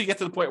eventually you get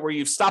to the point where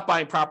you've stopped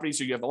buying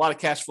properties, or you have a lot of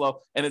cash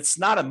flow, and it's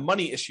not a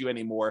money issue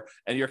anymore,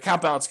 and your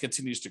account balance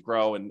continues to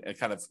grow and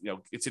kind of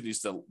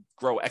continues to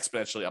grow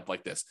exponentially up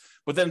like this.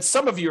 But then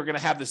some of you are going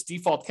to have this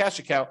default cash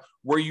account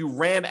where you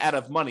ran out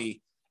of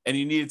money and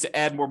you needed to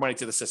add more money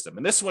to the system.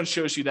 And this one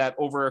shows you that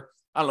over,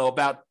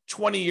 about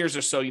 20 years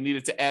or so, you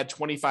needed to add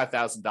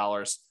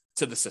 $25,000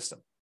 to the system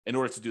in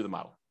order to do the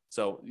model.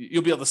 So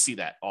you'll be able to see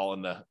that all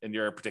in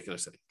your particular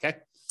city. Okay.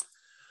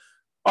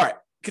 All right.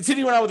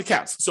 Continuing on with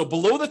accounts. So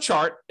below the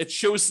chart, it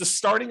shows the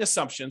starting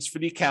assumptions for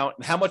the account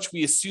and how much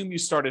we assume you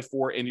started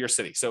for in your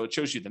city. So it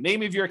shows you the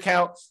name of your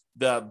account.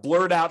 The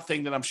blurred out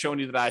thing that I'm showing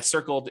you that I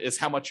circled is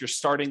how much you're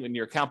starting in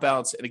your account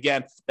balance. And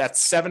again,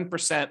 that's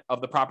 7% of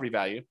the property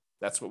value.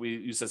 That's what we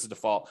use as a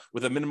default,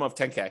 with a minimum of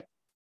 10K.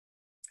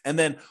 And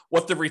then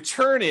what the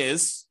return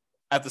is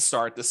at the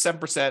start, the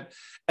 7%.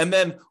 And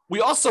then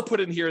we also put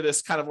in here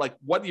this kind of like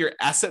what your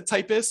asset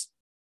type is.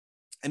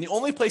 And the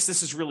only place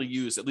this is really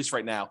used, at least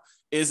right now,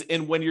 is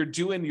in when you're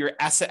doing your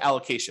asset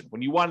allocation.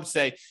 When you want to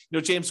say,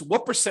 James,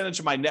 what percentage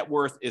of my net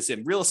worth is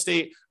in real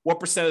estate? What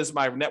percentage of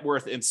my net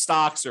worth in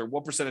stocks? Or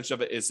what percentage of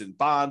it is in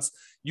bonds?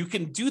 You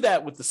can do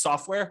that with the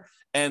software.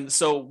 And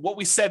so what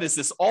we said is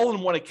this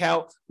all-in-one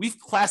account, we've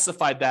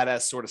classified that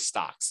as sort of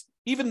stocks.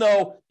 Even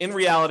though in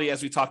reality,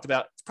 as we talked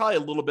about, it's probably a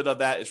little bit of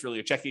that is really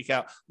your checking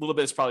account, a little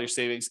bit is probably your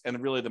savings, and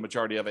really the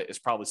majority of it is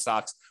probably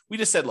stocks. We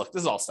just said, look,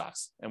 this is all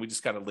stocks, and we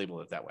just kind of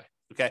label it that way,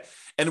 okay?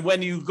 And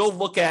when you go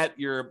look at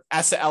your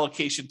asset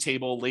allocation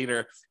table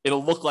later,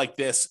 it'll look like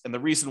this, and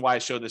the reason why I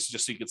show this is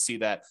just so you can see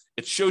that.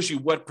 It shows you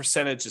what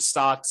percentage is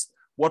stocks,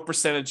 what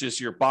percentage is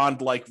your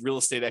bond-like real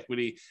estate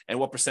equity, and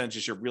what percentage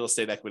is your real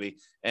estate equity.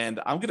 And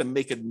I'm going to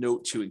make a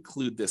note to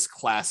include this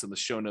class in the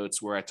show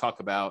notes where I talk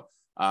about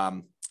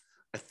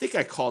I think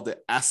I called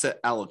it asset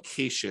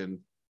allocation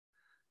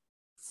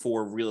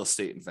for real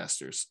estate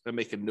investors. I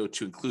make a note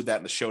to include that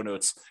in the show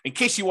notes in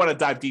case you want to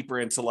dive deeper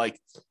into like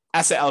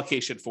asset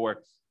allocation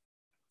for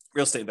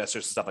real estate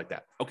investors and stuff like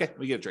that. Okay, let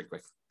me get a drink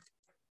quick.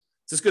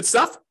 Is this good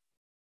stuff?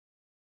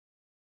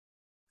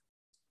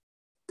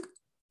 You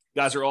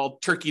guys are all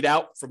turkeyed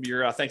out from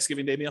your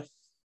Thanksgiving Day meal?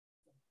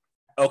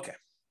 Okay.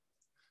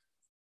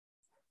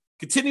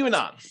 Continuing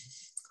on.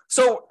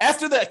 So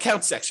after the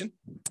account section,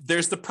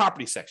 there's the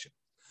property section.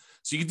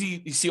 So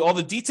you see all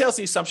the details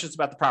and the assumptions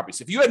about the property.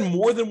 So if you had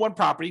more than one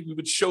property, we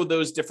would show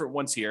those different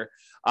ones here.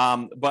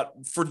 But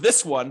for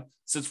this one,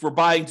 since we're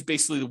buying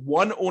basically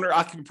one owner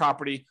occupant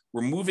property,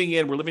 we're moving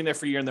in, we're living there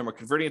for a year, and then we're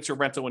converting it to a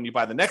rental when you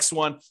buy the next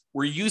one,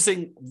 we're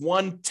using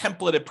one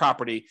templated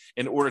property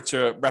in order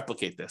to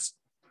replicate this.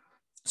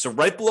 So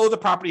right below the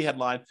property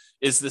headline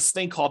is this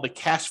thing called the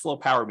cash flow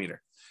power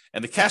meter.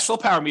 And the cash flow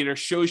power meter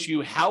shows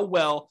you how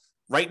well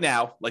right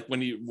now, like when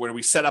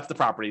we set up the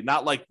property,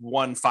 not like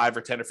 1, 5,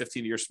 or 10 or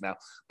 15 years from now,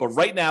 but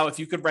right now, if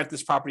you could rent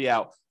this property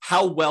out,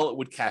 how well it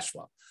would cash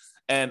flow.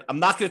 And I'm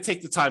not going to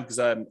take the time because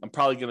I'm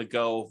probably going to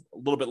go a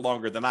little bit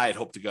longer than I had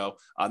hoped to go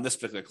on this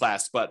particular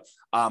class. But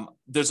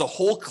there's a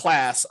whole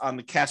class on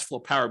the cash flow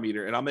power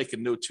meter, and I'll make a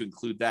note to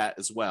include that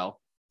as well.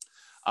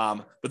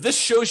 But this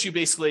shows you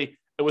basically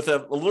with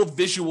a little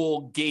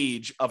visual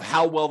gauge of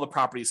how well the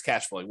property is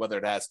cash flowing, whether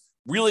it has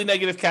really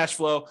negative cash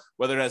flow,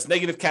 whether it has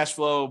negative cash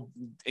flow,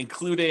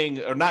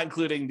 including or not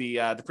including the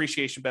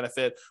depreciation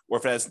benefit, or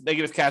if it has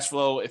negative cash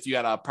flow, if you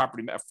had a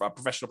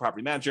professional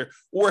property manager,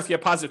 or if you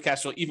have positive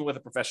cash flow, even with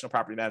a professional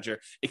property manager,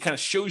 it kind of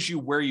shows you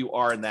where you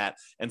are in that.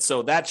 And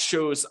so that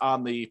shows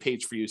on the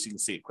page for you so you can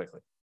see it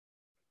quickly.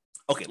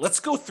 Okay, let's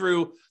go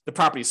through the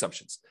property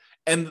assumptions.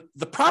 And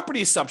the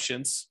property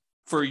assumptions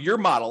for your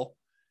model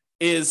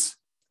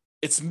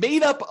it's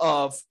made up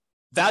of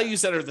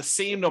values that are the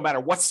same no matter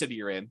what city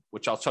you're in,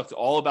 which I'll talk to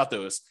all about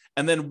those,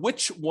 and then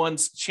which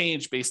ones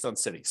change based on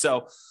city.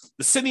 So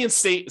the city and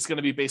state is going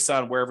to be based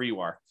on wherever you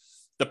are.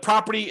 The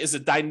property is a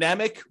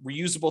dynamic,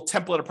 reusable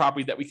template of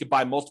property that we could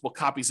buy multiple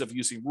copies of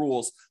using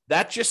rules.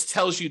 That just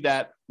tells you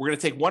that we're going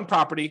to take one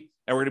property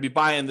and we're going to be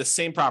buying the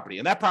same property.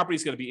 And that property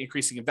is going to be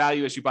increasing in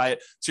value as you buy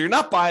it. So you're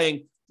not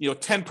buying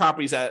 10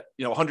 properties at,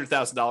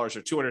 $100,000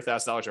 or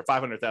 $200,000 or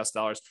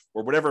 $500,000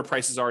 or whatever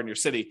prices are in your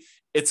city.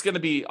 It's going to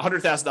be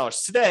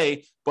 $100,000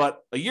 today, but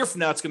a year from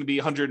now, it's going to be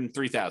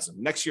 $103,000.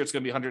 Next year, it's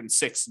going to be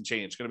 106 and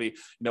change. It's going to be,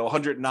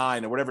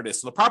 109 or whatever it is.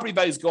 So the property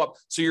values go up.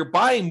 So you're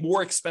buying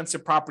more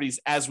expensive properties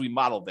as we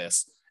model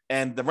this,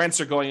 and the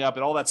rents are going up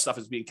and all that stuff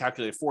is being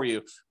calculated for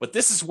you. But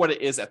this is what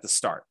it is at the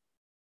start.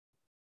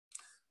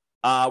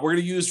 We're going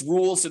to use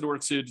rules in order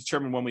to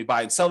determine when we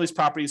buy and sell these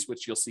properties,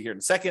 which you'll see here in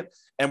a second.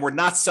 And we're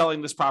not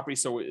selling this property.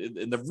 So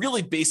in the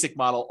really basic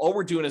model, all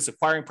we're doing is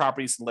acquiring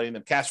properties and letting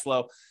them cash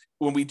flow.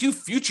 When we do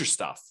future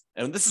stuff,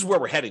 and this is where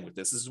we're heading with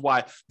this is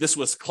why this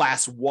was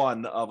class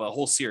 1 of a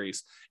whole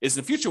series, is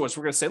in the future ones,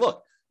 we're going to say,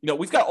 look,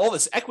 we've got all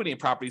this equity in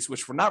properties,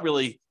 which we're not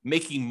really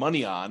making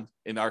money on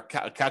in our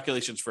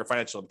calculations for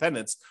financial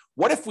independence.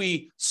 What if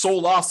we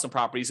sold off some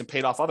properties and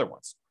paid off other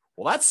ones?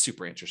 Well, that's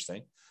super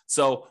interesting.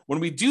 So when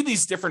we do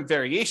these different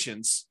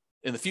variations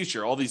in the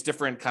future, all these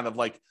different kind of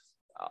like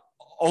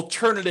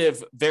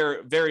alternative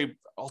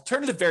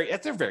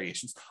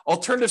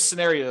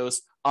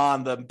scenarios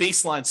on the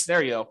baseline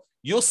scenario,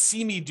 you'll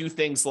see me do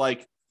things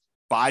like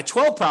buy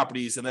 12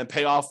 properties and then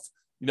pay off,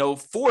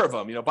 4 of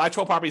them, buy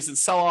 12 properties and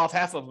sell off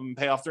half of them and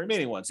pay off the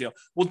remaining ones.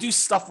 We'll do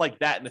stuff like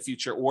that in the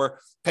future, or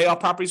pay off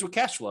properties with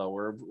cash flow,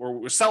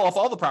 or sell off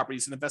all the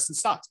properties and invest in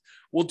stocks.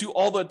 We'll do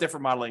all the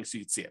different modeling so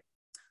you can see it.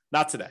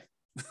 Not today.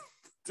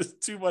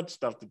 Just too much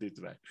stuff to do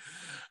today.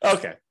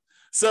 Okay.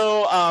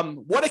 So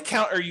what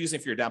account are you using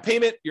for your down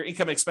payment, your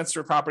income and expense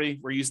for property?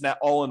 We're using that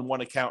all in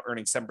one account,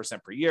 earning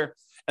 7% per year.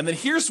 And then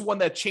here's one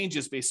that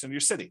changes based on your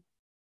city.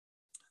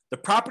 The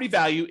property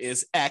value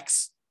is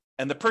X,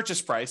 and the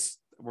purchase price,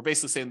 we're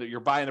basically saying that you're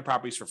buying the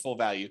properties for full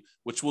value,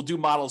 which we'll do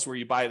models where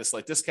you buy at a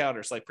slight discount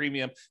or slight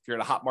premium if you're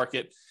in a hot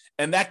market.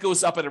 And that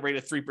goes up at a rate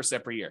of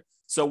 3% per year.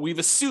 So we've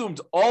assumed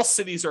all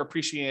cities are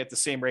appreciating at the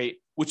same rate,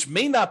 which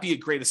may not be a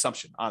great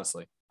assumption,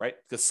 honestly, right?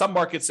 Because some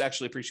markets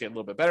actually appreciate a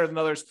little bit better than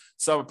others.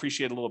 Some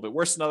appreciate a little bit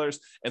worse than others.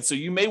 And so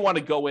you may want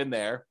to go in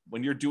there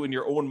when you're doing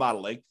your own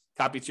modeling,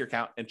 copy it to your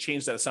account and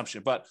change that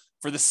assumption. But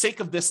for the sake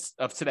of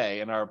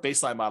today and our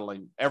baseline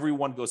modeling,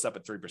 everyone goes up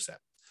at 3%.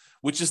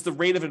 Which is the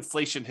rate of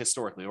inflation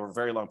historically over a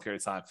very long period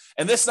of time.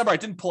 And this number I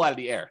didn't pull out of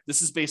the air.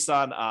 This is based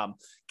on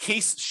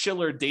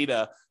Case-Shiller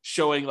data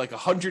showing like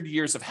 100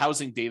 years of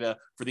housing data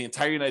for the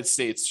entire United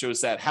States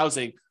shows that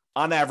housing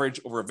on average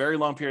over a very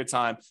long period of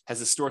time has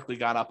historically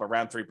gone up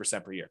around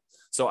 3% per year.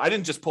 So I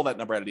didn't just pull that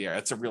number out of the air.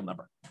 That's a real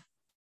number.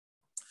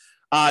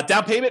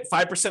 Down payment,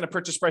 5% of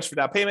purchase price for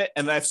down payment.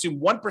 And then I assume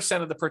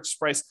 1% of the purchase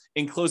price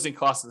in closing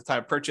costs at the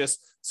time of purchase.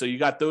 So you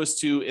got those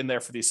two in there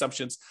for the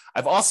assumptions.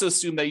 I've also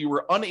assumed that you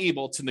were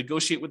unable to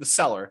negotiate with the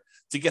seller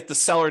to get the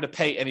seller to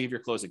pay any of your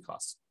closing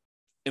costs.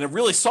 In a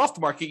really soft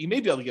market, you may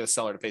be able to get a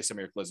seller to pay some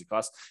of your closing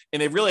costs.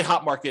 In a really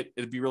hot market,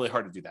 it'd be really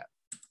hard to do that.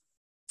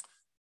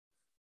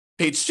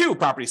 Page 2,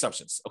 property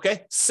assumptions.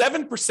 Okay.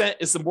 7%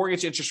 is the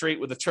mortgage interest rate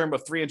with a term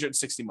of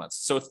 360 months.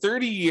 So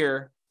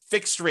 30-year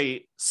fixed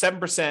rate,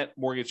 7%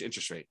 mortgage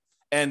interest rate.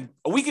 And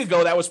a week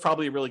ago, that was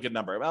probably a really good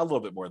number, a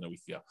little bit more than a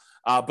week ago.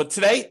 But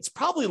today, it's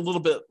probably a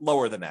little bit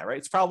lower than that, right?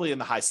 It's probably in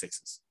the high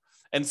 6s.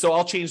 And so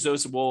I'll change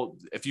those.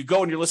 And if you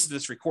go and you're listening to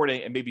this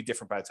recording, it may be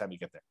different by the time you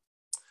get there.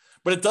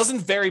 But it doesn't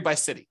vary by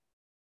city.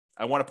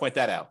 I want to point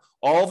that out.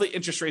 All the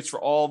interest rates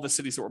for all the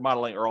cities that we're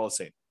modeling are all the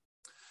same.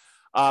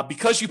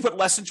 Because you put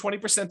less than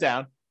 20%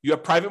 down, You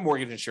have private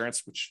mortgage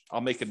insurance, which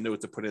I'll make a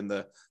note to put in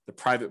the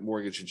private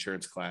mortgage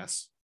insurance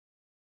class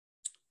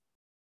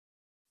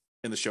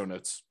in the show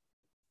notes.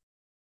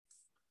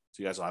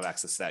 So you guys will have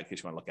access to that in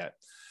case you want to look at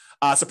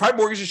it. So private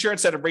mortgage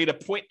insurance at a rate of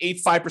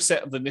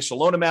 0.85% of the initial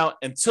loan amount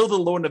until the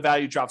loan to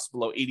value drops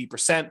below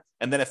 80%,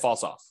 and then it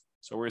falls off.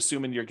 So we're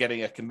assuming you're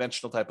getting a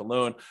conventional type of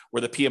loan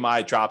where the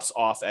PMI drops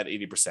off at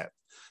 80%.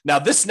 Now,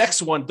 this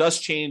next one does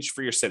change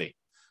for your city.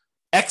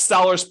 X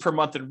dollars per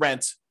month in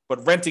rent,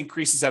 but rent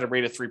increases at a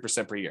rate of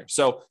 3% per year.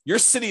 So your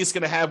city is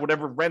going to have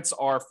whatever rents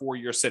are for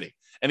your city.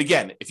 And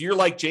again, if you're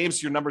like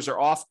James, your numbers are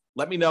off,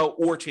 let me know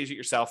or change it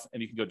yourself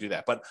and you can go do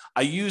that. But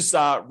I use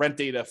rent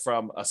data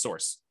from a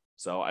source.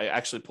 So I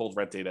actually pulled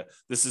rent data.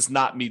 This is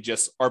not me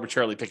just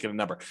arbitrarily picking a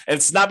number. And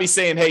it's not me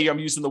saying, hey, I'm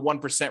using the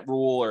 1%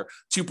 rule or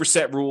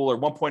 2% rule or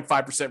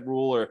 1.5%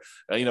 rule or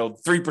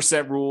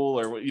 3% rule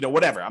or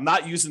whatever. I'm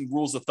not using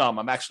rules of thumb.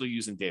 I'm actually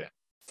using data.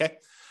 Okay.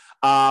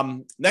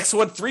 Next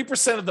one,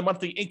 3% of the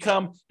monthly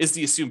income is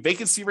the assumed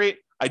vacancy rate.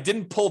 I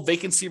didn't pull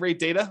vacancy rate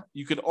data.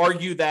 You could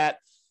argue that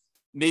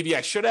maybe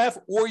I should have,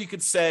 or you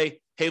could say,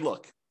 hey,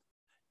 look,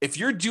 if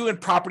you're doing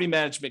property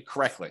management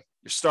correctly,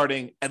 you're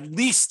starting at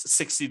least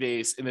 60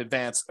 days in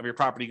advance of your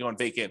property going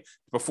vacant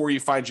before you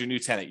find your new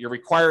tenant. You're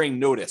requiring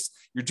notice.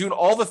 You're doing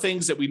all the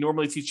things that we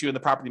normally teach you in the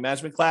property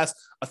management class.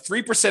 A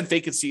 3%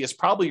 vacancy is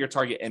probably your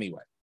target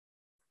anyway.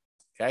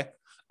 Okay.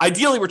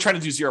 Ideally, we're trying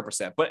to do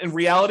 0%, but in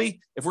reality,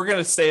 if we're going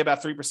to stay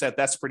about 3%,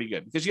 that's pretty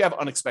good because you have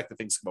unexpected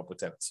things come up with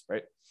tenants,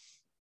 right?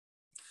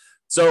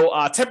 So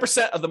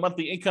 10% of the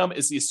monthly income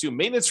is the assumed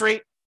maintenance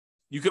rate.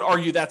 You could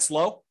argue that's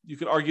low. You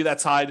could argue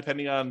that's high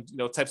depending on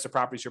types of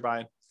properties you're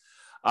buying,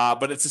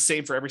 but it's the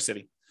same for every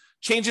city.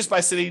 Changes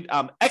by city,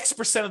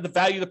 X% of the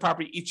value of the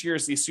property each year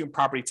is the assumed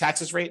property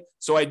taxes rate.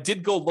 So I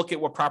did go look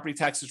at what property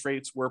taxes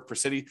rates were per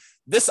city.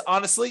 This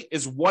honestly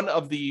is one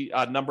of the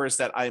numbers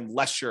that I'm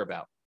less sure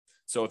about.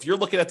 So if you're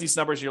looking at these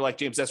numbers and you're like,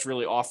 James, that's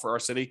really off for our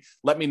city,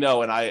 let me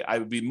know. And I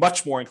would be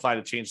much more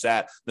inclined to change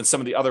that than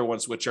some of the other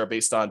ones, which are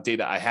based on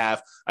data I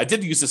have. I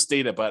did use this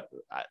data, but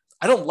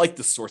I don't like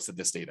the source of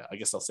this data. I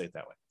guess I'll say it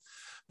that way.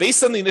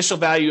 Based on the initial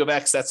value of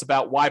X, that's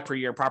about Y per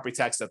year in property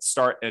tax at the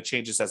start, and it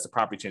changes as the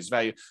property changes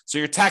value. So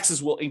your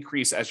taxes will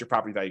increase as your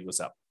property value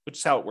goes up, which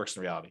is how it works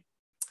in reality.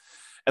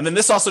 And then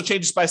this also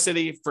changes by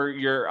city for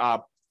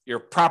your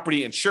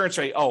property insurance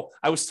rate. Oh,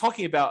 I was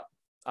talking about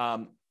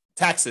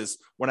taxes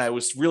when I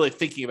was really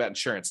thinking about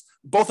insurance.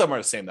 Both of them are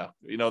the same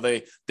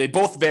though. They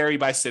both vary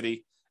by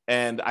city,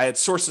 and I had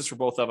sources for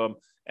both of them.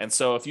 And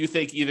so if you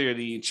think either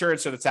the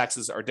insurance or the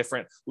taxes are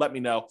different, let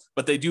me know,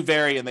 but they do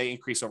vary and they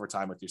increase over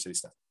time with your city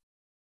stuff.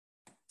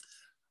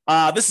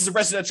 This is a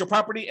residential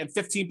property, and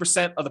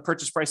 15% of the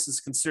purchase price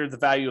is considered the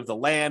value of the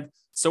land.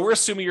 So we're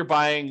assuming you're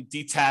buying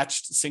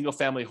detached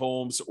single-family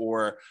homes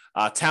or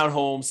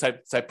townhomes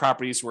type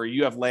properties where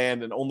you have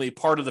land and only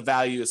part of the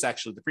value is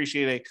actually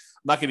depreciating.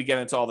 I'm not going to get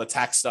into all the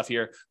tax stuff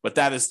here, but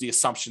that is the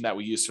assumption that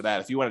we use for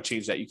that. If you want to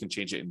change that, you can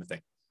change it in the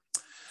thing.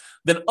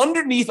 Then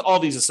underneath all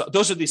these,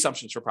 those are the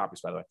assumptions for properties,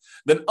 by the way.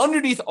 Then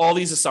underneath all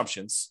these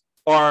assumptions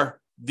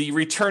are the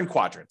return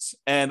quadrants.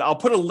 And I'll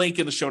put a link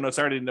in the show notes.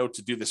 I already know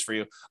to do this for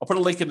you. I'll put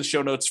a link in the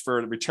show notes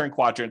for the return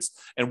quadrants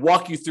and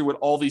walk you through what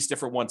all these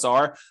different ones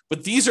are.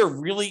 But these are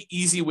really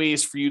easy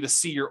ways for you to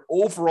see your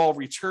overall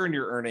return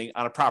you're earning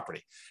on a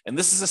property. And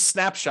this is a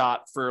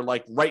snapshot for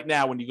like right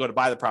now when you go to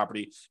buy the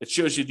property. It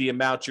shows you the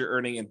amount you're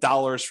earning in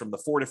dollars from the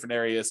 4 different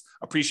areas: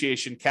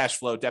 appreciation, cash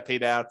flow, debt pay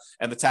down,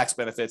 and the tax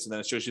benefits. And then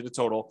it shows you the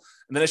total.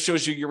 And then it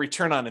shows you your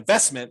return on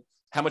investment,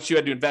 how much you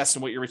had to invest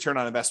and what your return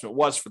on investment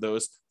was for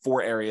those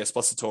 4 areas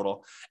plus the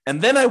total.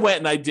 And then I went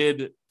and I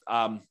did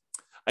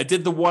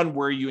the one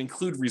where you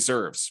include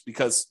reserves,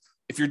 because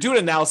if you're doing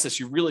analysis,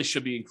 you really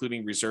should be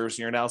including reserves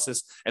in your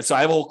analysis. And so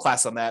I have a whole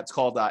class on that. It's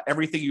called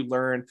Everything You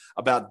Learn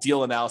About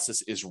Deal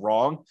Analysis is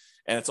Wrong.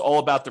 And it's all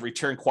about the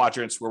return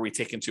quadrants where we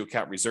take into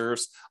account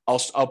reserves.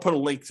 I'll put a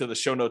link to the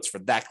show notes for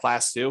that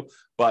class too,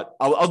 but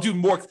I'll do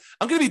more.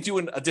 I'm going to be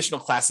doing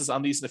additional classes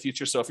on these in the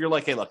future. So if you're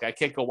like, hey, look, I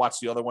can't go watch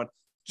the other one,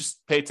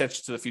 just pay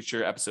attention to the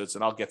future episodes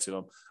and I'll get to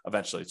them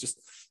eventually.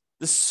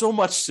 There's so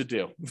much to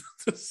do,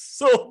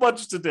 so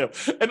much to do,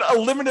 and a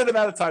limited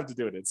amount of time to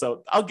do it.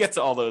 So I'll get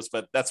to all those,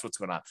 but that's what's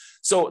going on.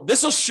 So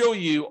this will show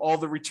you all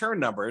the return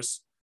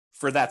numbers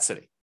for that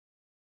city,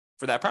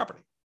 for that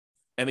property.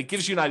 And it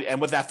gives you an idea, and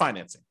with that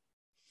financing.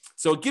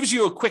 So it gives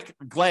you a quick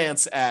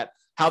glance at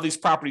how these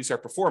properties are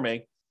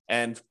performing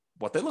and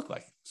what they look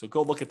like. So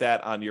go look at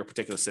that on your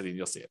particular city and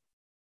you'll see it.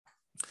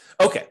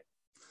 Okay.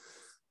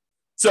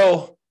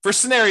 So for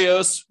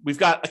scenarios, we've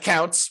got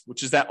accounts,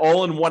 which is that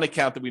all-in-one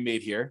account that we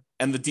made here,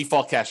 and the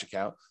default cash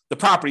account. The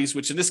properties,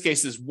 which in this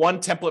case is one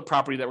template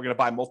property that we're going to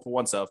buy multiple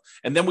ones of.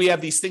 And then we have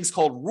these things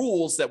called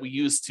rules that we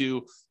use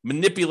to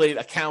manipulate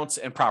accounts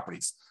and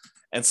properties.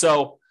 And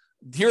so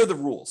here are the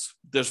rules.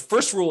 The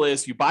first rule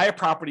is you buy a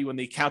property when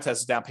the account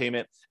has a down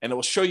payment, and it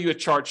will show you a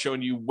chart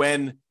showing you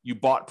when you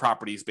bought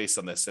properties based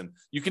on this. And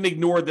you can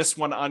ignore this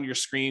one on your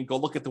screen. Go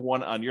look at the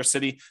one on your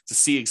city to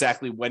see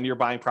exactly when you're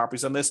buying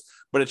properties on this,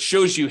 but it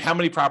shows you how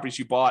many properties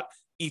you bought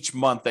each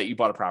month that you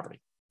bought a property.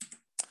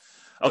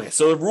 Okay,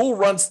 so the rule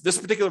runs, this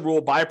particular rule,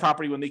 buy a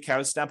property when the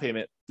account is down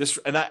payment.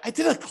 I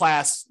did a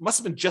class, must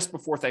have been just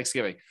before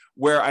Thanksgiving,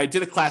 where I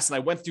did a class and I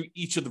went through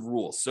each of the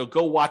rules. So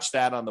go watch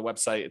that on the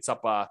website. It's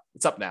up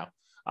now.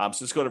 So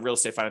just go to Real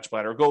Estate Financial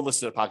Planner or go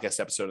listen to the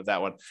podcast episode of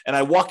that one. And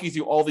I walk you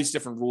through all these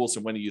different rules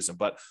and when to use them.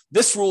 But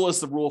this rule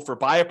is the rule for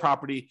buy a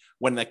property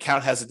when the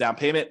account has a down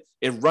payment.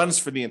 It runs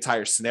for the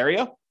entire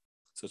scenario.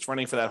 So it's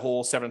running for that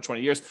whole 7 to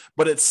 20 years,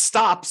 but it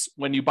stops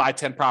when you buy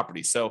 10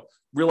 properties. So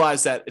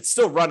realize that it's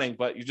still running,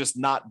 but you're just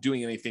not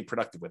doing anything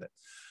productive with it.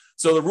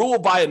 So the rule will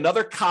buy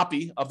another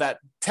copy of that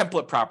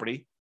template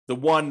property, the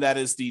one that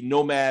is the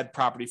Nomad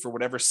property for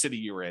whatever city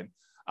you're in,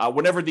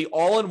 whenever the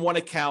all-in-one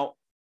account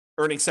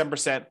earning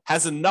 7%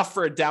 has enough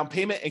for a down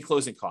payment and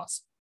closing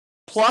costs,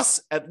 plus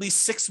at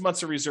least 6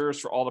 months of reserves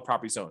for all the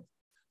properties owned.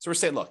 So we're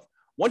saying, look,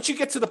 once you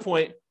get to the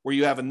point where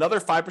you have another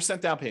 5%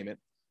 down payment,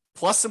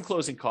 plus some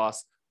closing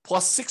costs,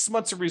 plus 6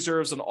 months of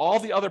reserves on all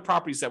the other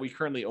properties that we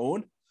currently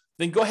own,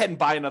 then go ahead and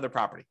buy another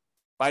property,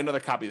 buy another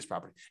copy of this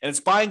property. And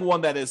it's buying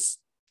one that is,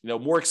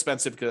 more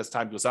expensive because as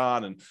time goes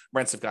on and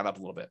rents have gone up a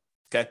little bit.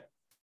 Okay.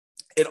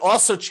 It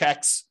also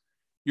checks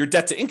your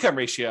debt to income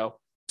ratio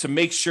to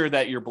make sure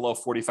that you're below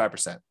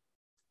 45%.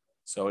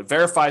 So it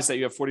verifies that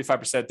you have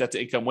 45% debt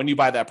to income when you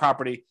buy that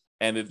property,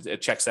 and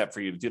it checks that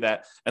for you to do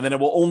that. And then it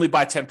will only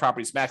buy 10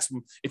 properties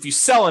maximum. If you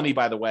sell any,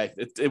 by the way,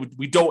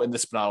 we don't in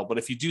this model, but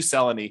if you do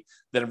sell any,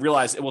 then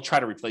realize it will try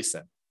to replace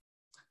them.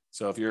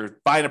 So if you're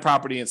buying a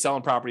property and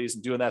selling properties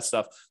and doing that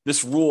stuff,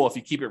 this rule, if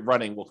you keep it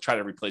running, will try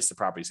to replace the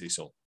properties that you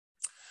sold.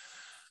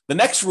 The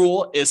next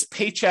rule is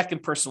paycheck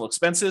and personal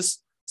expenses.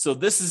 So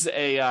this is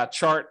a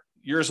chart.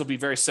 Yours will be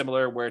very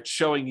similar, where it's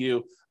showing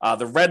you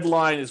the red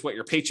line is what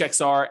your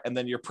paychecks are, and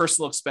then your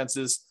personal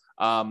expenses,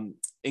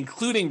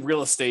 including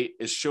real estate,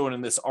 is shown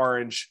in this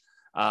orange.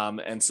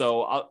 And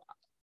so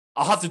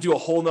I'll have to do a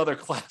whole nother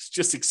class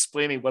just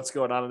explaining what's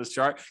going on in this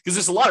chart, because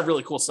there's a lot of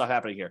really cool stuff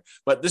happening here.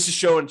 But this is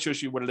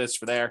shows you what it is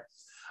for there.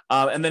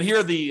 And then here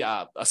are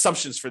the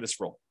assumptions for this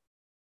rule.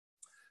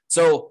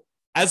 So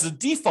as a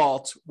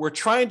default, we're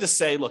trying to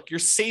say, look, you're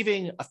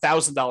saving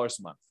 $1,000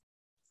 a month.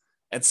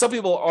 And some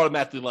people are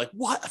automatically like,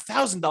 what,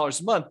 $1,000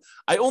 a month?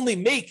 I only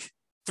make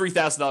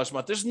 $3,000 a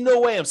month. There's no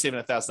way I'm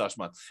saving $1,000 a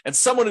month. And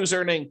someone who's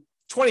earning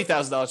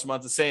 $20,000 a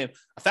month is saying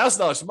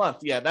 $1,000 a month.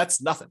 Yeah,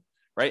 that's nothing,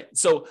 right?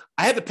 So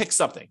I had to pick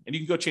something, and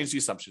you can go change the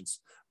assumptions,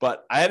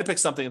 but I had to pick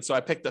something. And so I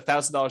picked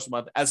 $1,000 a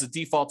month as a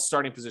default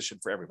starting position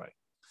for everybody.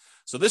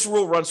 So this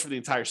rule runs for the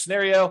entire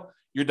scenario.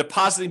 You're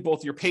depositing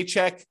both your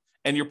paycheck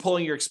and you're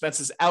pulling your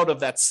expenses out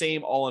of that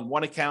same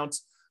all-in-one account.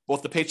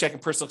 Both the paycheck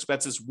and personal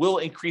expenses will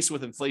increase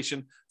with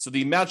inflation. So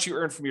the amount you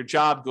earn from your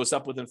job goes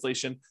up with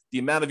inflation. The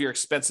amount of your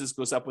expenses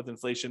goes up with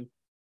inflation.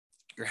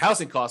 Your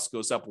housing costs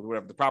goes up with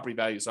whatever the property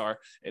values are,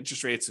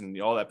 interest rates, and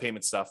all that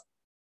payment stuff.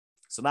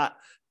 So not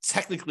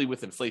technically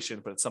with inflation,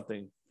 but it's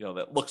something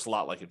that looks a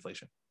lot like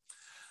inflation.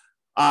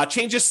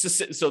 Changes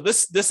to so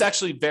this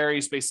actually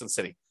varies based on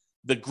city.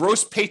 The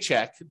gross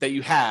paycheck that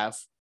you have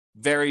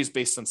varies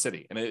based on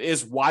city. And it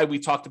is why we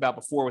talked about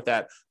before with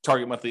that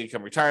target monthly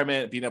income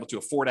retirement, being able to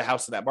afford a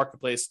house in that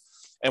marketplace.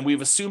 And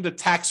we've assumed a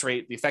tax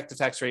rate, the effective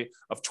tax rate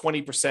of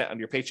 20% on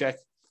your paycheck.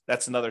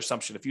 That's another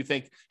assumption. If you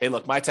think, hey,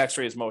 look, my tax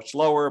rate is much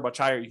lower, much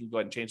higher, you can go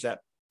ahead and change that.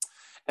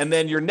 And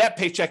then your net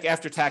paycheck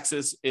after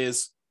taxes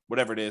is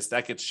whatever it is,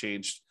 that gets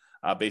changed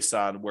based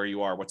on where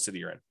you are, what city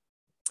you're in.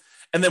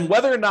 And then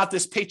whether or not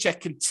this paycheck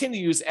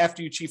continues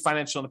after you achieve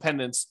financial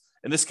independence,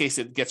 in this case,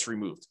 it gets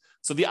removed.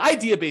 So the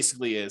idea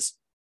basically is,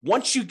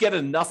 once you get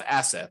enough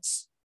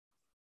assets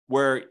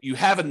where you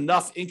have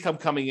enough income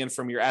coming in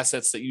from your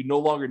assets that you no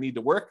longer need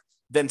to work,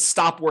 then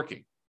stop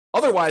working.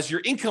 Otherwise,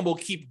 your income will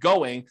keep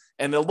going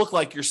and it'll look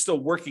like you're still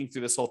working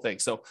through this whole thing.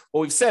 So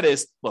what we've said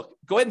is, look,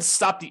 go ahead and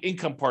stop the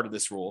income part of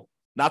this rule,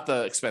 not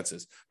the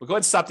expenses, but go ahead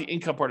and stop the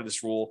income part of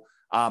this rule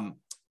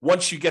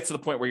once you get to the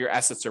point where your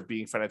assets are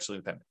being financially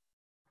independent.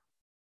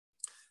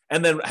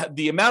 And then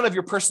the amount of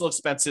your personal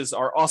expenses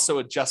are also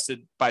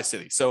adjusted by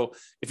city. So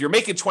if you're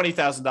making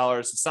 $20,000,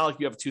 it's not like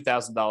you have a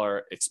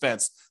 $2,000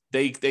 expense.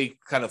 They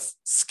kind of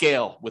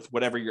scale with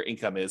whatever your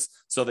income is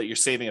so that you're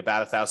saving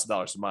about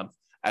 $1,000 a month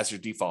as your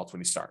default when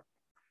you start.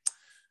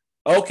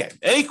 Okay,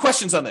 any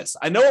questions on this?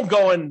 I know I'm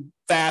going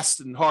fast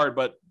and hard,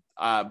 but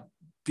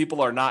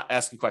people are not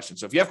asking questions.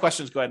 So if you have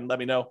questions, go ahead and let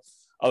me know.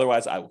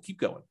 Otherwise, I will keep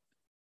going.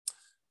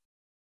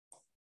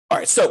 All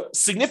right, so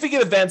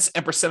significant events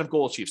and percent of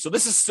goal achieved. So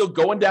this is still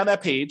going down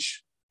that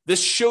page. This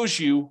shows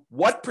you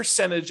what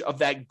percentage of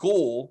that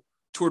goal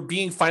toward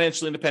being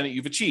financially independent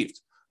you've achieved.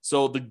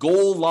 So the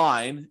goal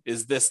line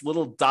is this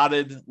little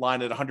dotted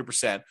line at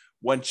 100%.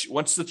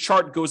 Once the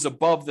chart goes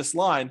above this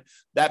line,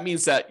 that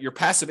means that your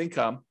passive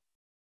income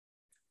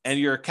and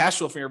your cash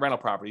flow from your rental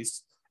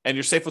properties and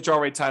your safe withdrawal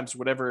rate times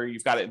whatever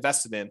you've got it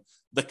invested in,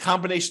 the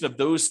combination of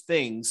those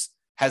things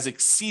has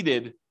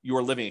exceeded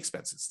your living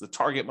expenses, the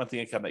target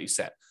monthly income that you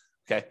set.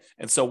 Okay.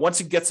 And so once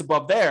it gets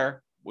above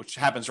there, which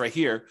happens right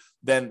here,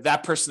 then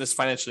that person is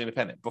financially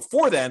independent.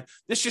 Before then,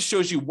 this just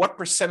shows you what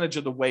percentage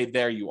of the way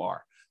there you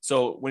are.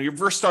 So when you're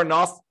first starting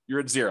off, you're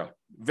at zero,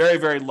 very,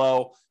 very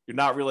low. You're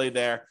not really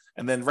there.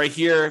 And then right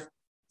here,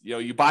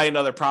 you buy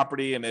another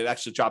property and it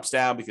actually drops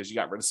down because you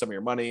got rid of some of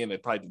your money and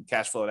it probably didn't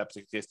cash flow in that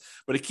particular case,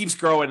 but it keeps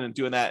growing and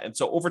doing that. And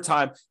so over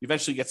time, you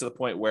eventually get to the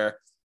point where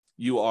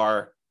you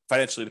are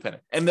financially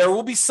dependent. And there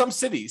will be some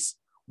cities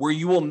where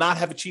you will not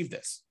have achieved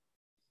this.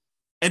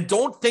 And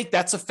don't think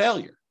that's a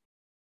failure.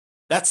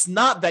 That's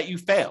not that you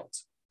failed,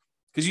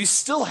 because you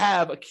still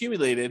have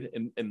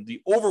accumulated in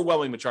the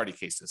overwhelming majority of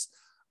cases,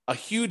 a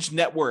huge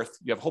net worth.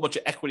 You have a whole bunch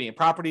of equity in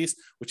properties,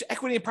 which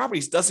equity in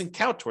properties doesn't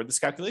count toward this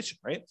calculation,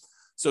 right?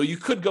 So you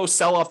could go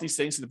sell off these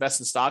things and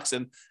invest in stocks.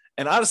 And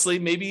honestly,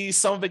 maybe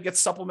some of it gets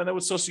supplemented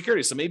with Social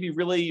Security. So maybe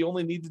really you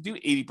only need to do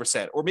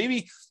 80%. Or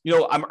maybe,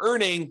 I'm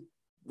earning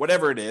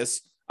whatever it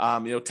is,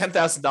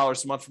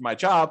 $10,000 a month for my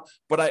job,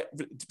 but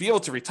to be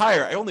able to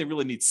retire, I only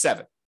really need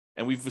 7.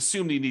 And we've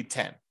assumed you need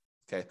 10.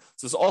 Okay.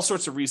 So there's all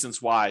sorts of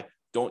reasons why.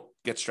 Don't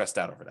get stressed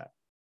out over that.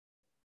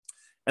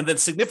 And then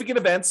significant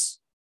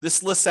events.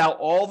 This lists out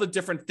all the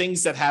different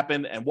things that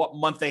happened and what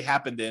month they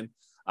happened in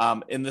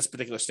this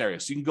particular scenario.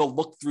 So you can go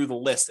look through the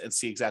list and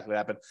see exactly what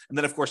happened. And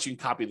then, of course, you can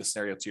copy the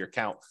scenario to your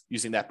account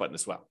using that button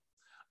as well.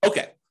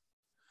 Okay.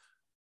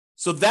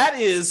 So that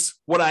is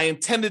what I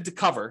intended to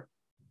cover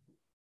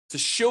to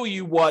show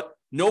you what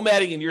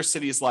nomading in your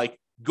city is like.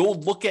 Go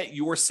look at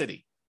your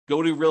city.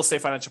 Go to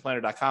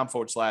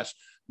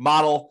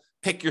realestatefinancialplanner.com/model.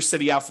 Pick your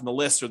city out from the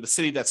list or the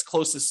city that's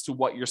closest to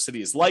what your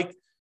city is like.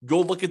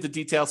 Go look at the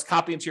details,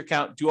 copy into your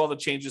account, do all the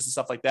changes and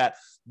stuff like that.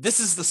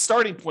 This is the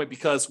starting point,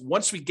 because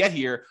once we get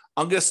here,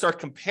 I'm going to start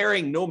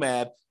comparing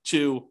Nomad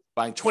to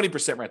buying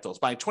 20% rentals,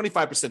 buying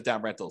 25%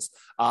 down rentals,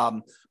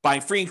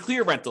 buying free and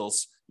clear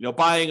rentals,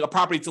 buying a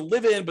property to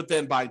live in, but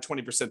then buying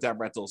 20% down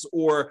rentals,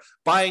 or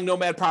buying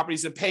Nomad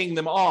properties and paying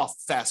them off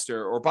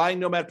faster, or buying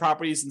Nomad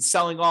properties and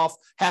selling off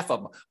half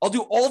of them. I'll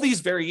do all these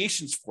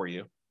variations for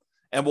you,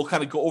 and we'll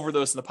kind of go over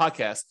those in the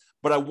podcast.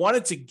 But I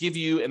wanted to give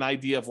you an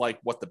idea of like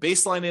what the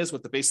baseline is,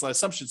 what the baseline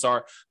assumptions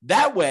are.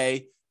 That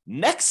way,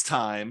 next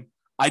time,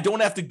 I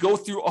don't have to go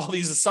through all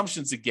these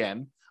assumptions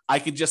again. I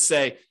can just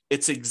say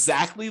it's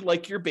exactly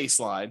like your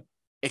baseline,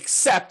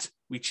 except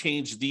we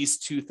change these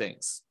 2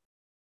 things.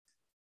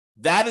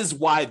 That is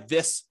why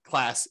this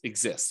class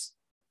exists.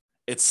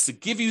 It's to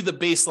give you the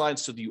baseline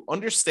so that you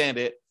understand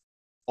it,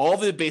 all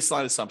the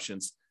baseline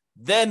assumptions.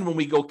 Then when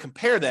we go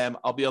compare them,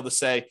 I'll be able to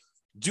say,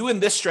 doing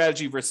this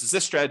strategy versus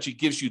this strategy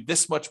gives you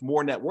this much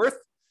more net worth.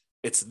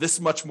 It's this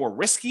much more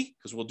risky,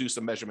 because we'll do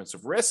some measurements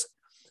of risk.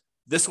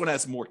 This one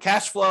has more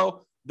cash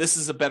flow. This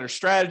is a better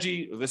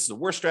strategy. Or this is a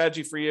worse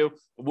strategy for you.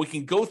 We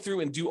can go through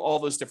and do all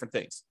those different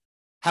things.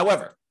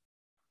 However,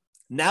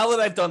 now that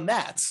I've done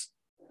that,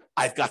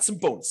 I've got some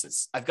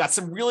bonuses. I've got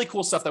some really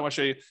cool stuff that I want to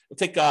show you. It'll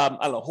take,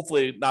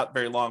 hopefully not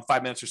very long,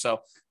 5 minutes or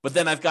so. But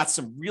then I've got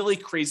some really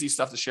crazy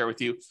stuff to share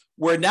with you,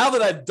 where now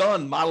that I've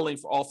done modeling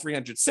for all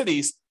 300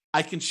 cities,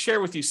 I can share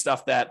with you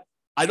stuff that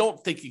I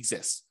don't think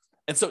exists.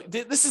 And so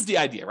this is the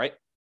idea, right?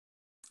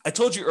 I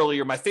told you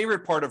earlier, my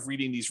favorite part of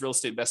reading these real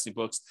estate investing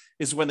books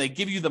is when they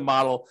give you the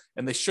model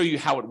and they show you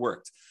how it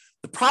worked.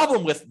 The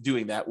problem with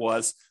doing that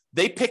was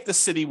they picked the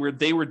city where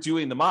they were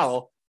doing the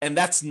model, and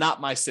that's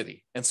not my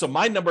city. And so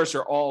my numbers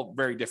are all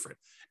very different.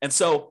 And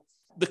so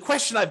the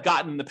question I've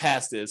gotten in the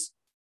past is,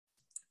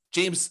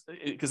 James,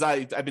 because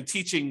I've been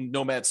teaching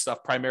Nomad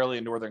stuff primarily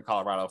in Northern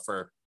Colorado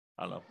for,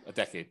 a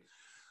decade.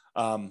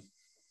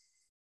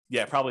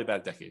 Yeah, probably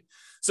about a decade.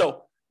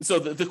 So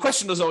the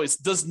question is always,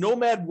 does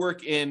Nomad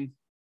work in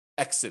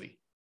X city?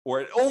 Or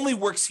it only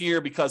works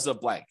here because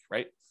of blank,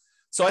 right?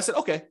 So I said,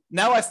 okay,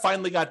 now I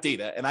finally got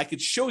data and I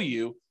could show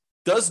you,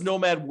 does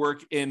Nomad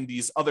work in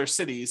these other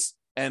cities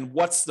and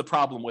what's the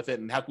problem with it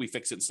and how can we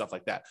fix it and stuff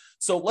like that.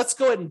 So let's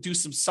go ahead and do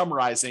some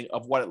summarizing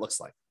of what it looks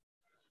like.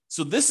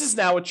 So this is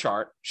now a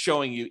chart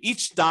showing you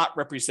each dot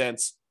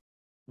represents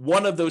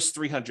one of those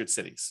 300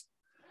 cities.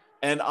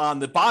 And on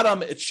the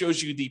bottom, it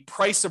shows you the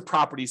price of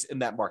properties in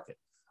that market.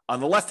 On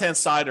the left-hand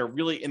side are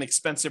really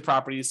inexpensive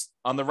properties.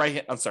 On the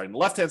the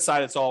left-hand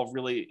side, it's all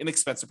really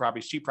inexpensive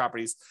properties, cheap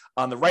properties.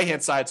 On the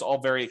right-hand side, it's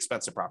all very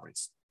expensive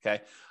properties,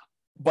 okay?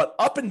 But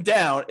up and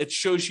down, it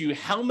shows you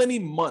how many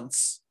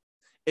months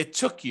it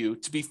took you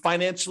to be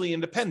financially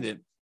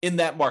independent in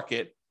that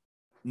market,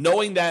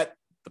 knowing that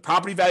the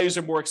property values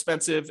are more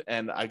expensive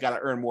and I got to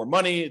earn more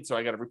money, so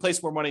I got to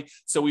replace more money.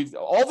 So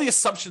all the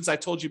assumptions I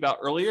told you about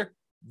earlier,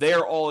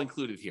 they're all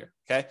included here,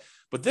 okay?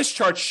 But this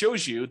chart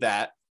shows you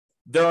that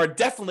there are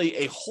definitely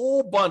a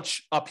whole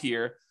bunch up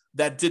here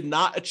that did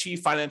not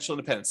achieve financial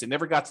independence. They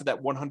never got to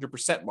that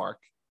 100% mark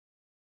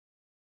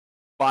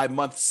by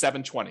month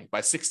 720, by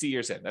 60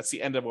 years in. That's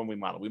the end of when we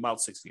modeled. We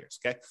modeled 60 years,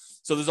 okay?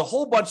 So there's a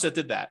whole bunch that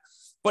did that.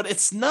 But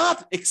it's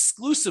not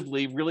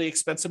exclusively really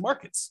expensive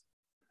markets.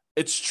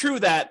 It's true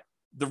that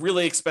the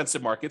really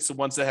expensive markets, the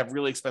ones that have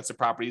really expensive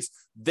properties,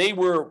 they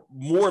were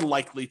more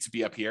likely to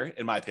be up here,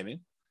 in my opinion.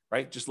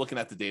 Right? Just looking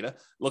at the data,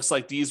 looks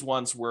like these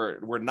ones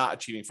were not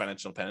achieving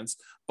financial independence,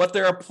 but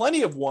there are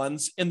plenty of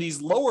ones in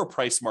these lower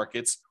price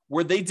markets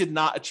where they did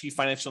not achieve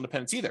financial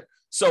independence either.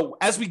 So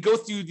as we go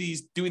through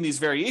doing these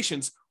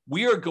variations,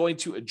 we are going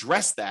to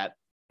address that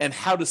and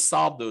how to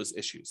solve those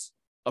issues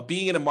of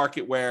being in a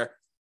market where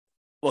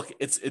look,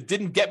 it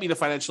didn't get me to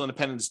financial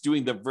independence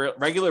doing the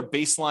regular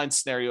baseline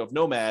scenario of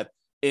Nomad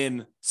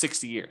in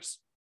 60 years.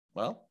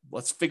 Well,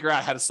 let's figure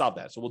out how to solve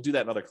that. So we'll do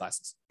that in other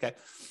classes. Okay.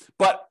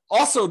 But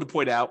also to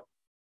point out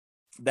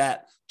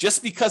that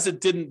just because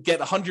it didn't get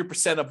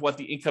 100% of what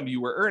the income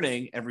you were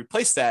earning and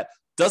replace that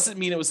doesn't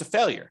mean it was a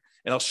failure.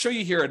 And I'll show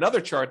you here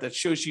another chart that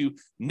shows you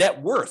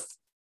net worth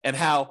and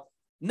how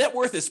net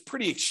worth is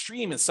pretty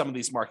extreme in some of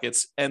these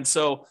markets. And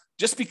so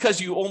just because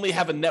you only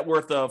have a net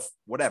worth of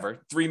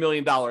whatever, $3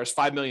 million,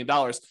 $5 million,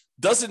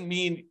 doesn't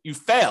mean you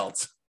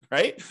failed,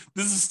 right?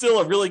 This is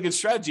still a really good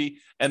strategy.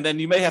 And then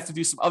you may have to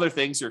do some other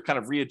things or kind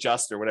of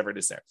readjust or whatever it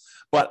is there.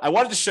 But I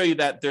wanted to show you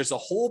that there's a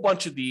whole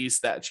bunch of these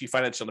that achieve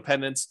financial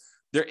independence.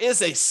 There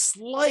is a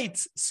slight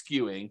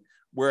skewing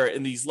where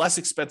in these less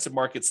expensive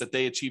markets that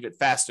they achieve it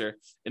faster.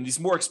 In these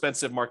more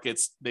expensive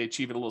markets, they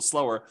achieve it a little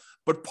slower.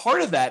 But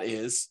part of that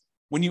is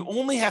when you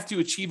only have to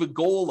achieve a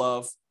goal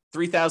of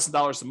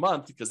 $3,000 a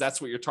month, because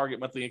that's what your target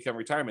monthly income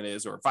retirement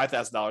is, or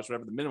 $5,000,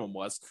 whatever the minimum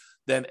was,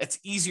 then it's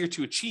easier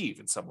to achieve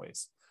in some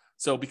ways.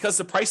 So because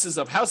the prices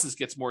of houses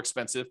gets more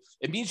expensive,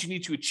 it means you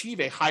need to achieve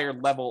a higher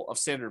level of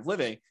standard of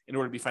living in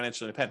order to be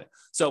financially independent.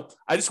 So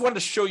I just wanted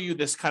to show you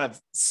this kind of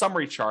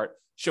summary chart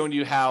showing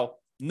you how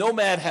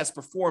Nomad has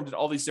performed in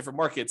all these different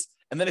markets.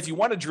 And then if you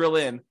want to drill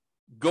in,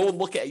 go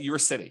look at your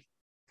city,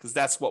 because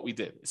that's what we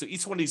did. So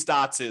each one of these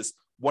dots is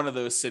one of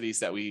those cities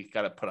that we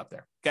got to put up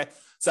there. Okay.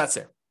 So that's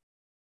there.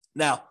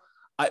 Now,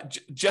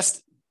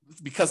 just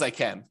because I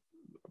can,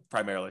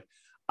 primarily,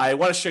 I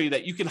want to show you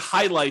that you can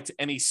highlight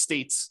any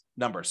state's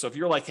number. So if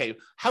you're like, hey,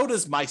 how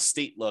does my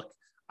state look?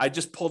 I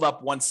just pulled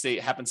up one state,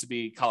 it happens to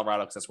be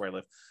Colorado because that's where I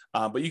live.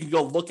 But you can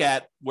go look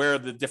at where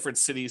the different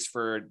cities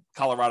for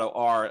Colorado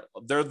are.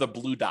 They're the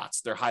blue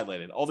dots. They're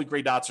highlighted. All the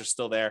gray dots are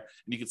still there,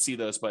 and you can see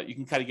those, but you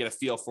can kind of get a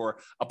feel for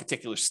a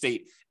particular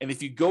state. And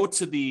if you go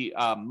to the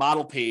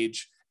model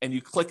page and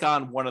you click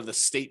on one of the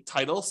state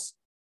titles,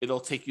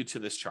 it'll take you to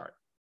this chart.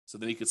 So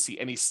then you can see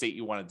any state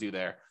you want to do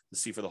there to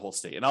see for the whole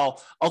state. And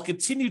I'll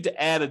continue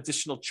to add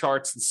additional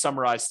charts and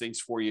summarize things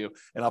for you,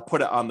 and I'll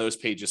put it on those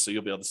pages so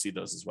you'll be able to see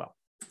those as well.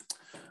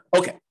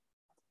 Okay.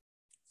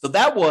 So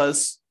that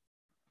was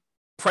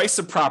price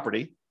of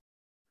property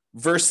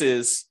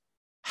versus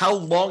how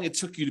long it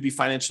took you to be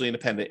financially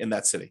independent in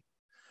that city.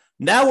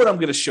 Now what I'm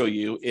going to show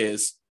you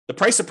is the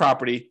price of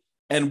property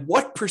and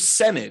what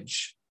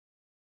percentage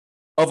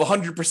of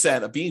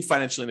 100% of being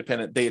financially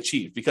independent they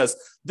achieved. Because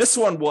this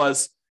one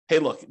was, hey,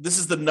 look, this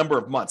is the number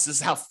of months. This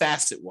is how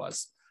fast it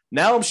was.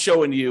 Now I'm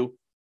showing you,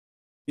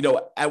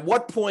 at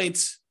what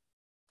point,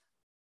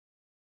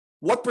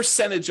 what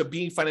percentage of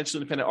being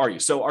financially independent are you?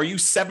 So are you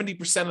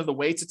 70% of the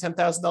way to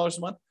 $10,000 a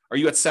month? Are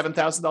you at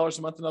 $7,000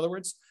 a month, in other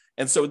words?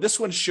 And so this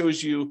one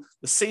shows you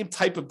the same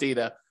type of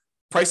data,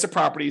 price of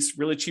properties,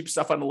 really cheap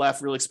stuff on the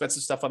left, really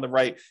expensive stuff on the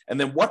right, and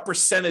then what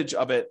percentage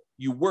of it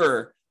you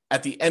were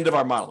at the end of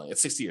our modeling at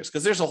 60 years.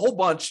 Because there's a whole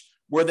bunch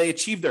where they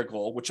achieved their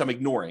goal, which I'm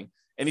ignoring.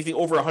 Anything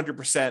over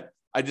 100%,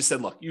 I just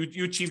said, look,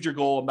 you achieved your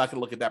goal. I'm not going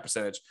to look at that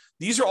percentage.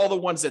 These are all the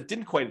ones that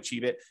didn't quite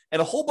achieve it.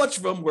 And a whole bunch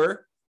of them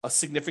were a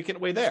significant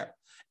way there.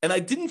 And I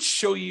didn't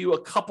show you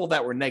a couple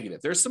that were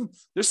negative. There's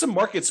some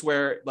markets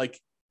where, like,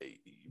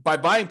 by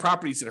buying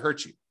properties, it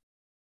hurts you,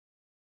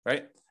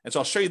 right? And so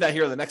I'll show you that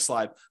here on the next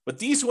slide. But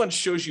these ones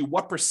shows you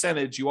what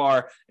percentage you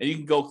are, and you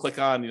can go click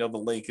on, the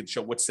link and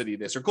show what city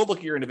it is, or go look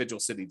at your individual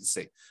city to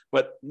see.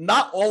 But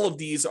not all of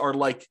these are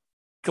like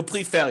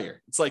complete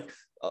failure. It's like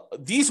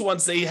these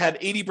ones, they had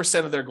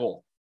 80% of their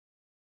goal.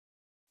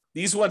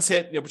 These ones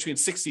hit between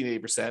 60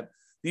 and 80%.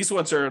 These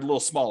ones are a little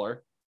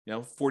smaller,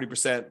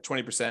 40%,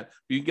 20%, but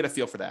you can get a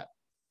feel for that.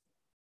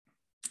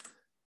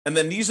 And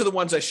then these are the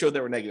ones I showed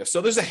that were negative. So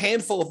there's a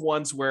handful of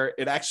ones where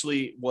it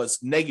actually was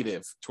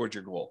negative towards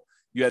your goal.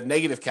 You had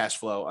negative cash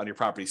flow on your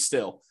property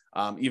still,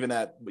 even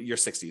at year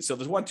 60. So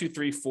there's 1, 2,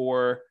 3,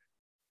 4,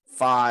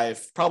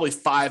 5, probably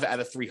 5 out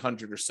of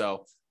 300 or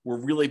so were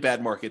really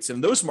bad markets.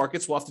 And those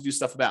markets we'll have to do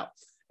stuff about.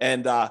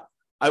 And I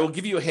will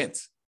give you a hint.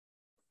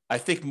 I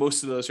think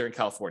most of those are in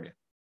California.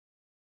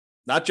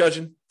 Not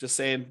judging, just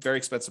saying very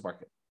expensive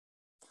market.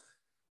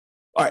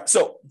 All right,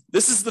 so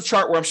this is the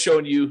chart where I'm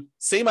showing you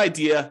same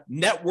idea,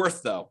 net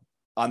worth though,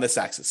 on this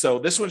axis. So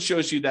this one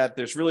shows you that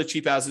there's really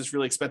cheap houses,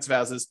 really expensive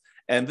houses,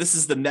 and this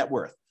is the net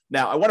worth.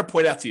 Now, I want to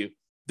point out to you,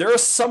 there are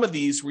some of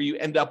these where you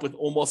end up with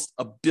almost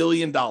 $1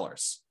 billion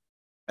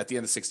at the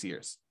end of 60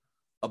 years.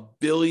 $1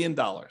 billion.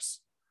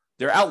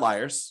 They're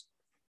outliers.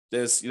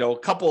 There's, a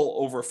couple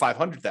over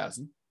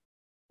 500,000.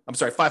 I'm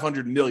sorry,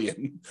 500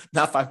 million,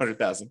 not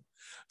 500,000.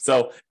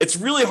 So it's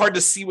really hard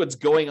to see what's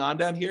going on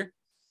down here.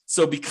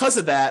 So because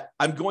of that,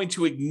 I'm going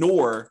to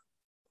ignore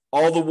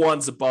all the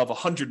ones above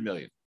 100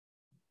 million.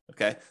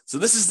 Okay. So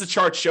this is the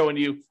chart showing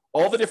you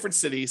all the different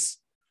cities,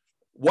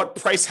 what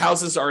price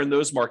houses are in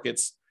those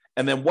markets,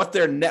 and then what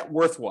their net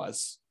worth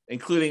was,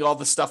 including all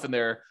the stuff in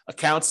their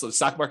accounts, so the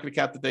stock market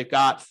account that they've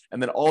got,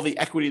 and then all the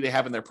equity they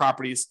have in their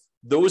properties.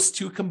 Those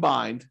two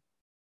combined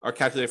are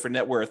calculated for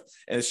net worth,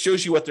 and it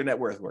shows you what their net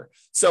worth were.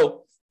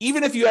 So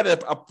even if you had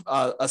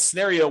a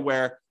scenario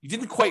where you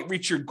didn't quite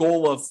reach your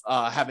goal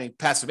of having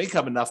passive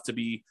income enough to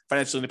be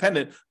financially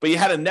independent, but you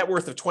had a net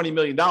worth of $20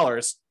 million,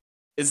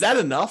 is that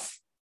enough?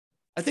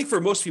 I think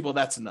for most people,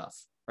 that's enough,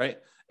 right?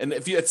 And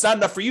if it's not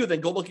enough for you,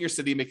 then go look at your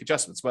city and make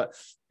adjustments. But,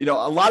 a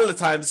lot of the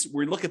times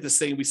we look at this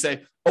thing, we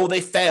say, oh,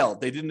 they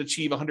failed. They didn't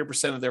achieve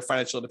 100% of their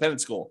financial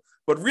independence goal.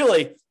 But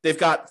really, they've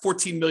got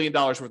 $14 million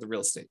worth of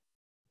real estate.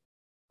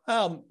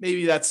 Well,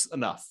 maybe that's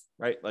enough,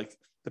 right? Like,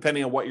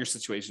 depending on what your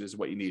situation is,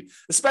 what you need,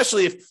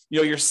 especially if,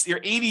 you're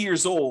 80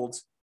 years old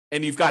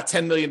and you've got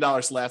 $10 million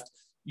left,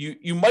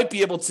 you might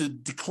be able to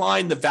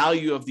decline the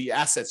value of the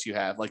assets you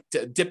have, like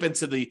to dip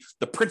into the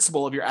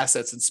principal of your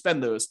assets and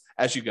spend those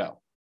as you go.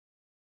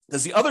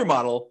 Because the other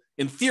model,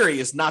 in theory,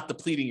 is not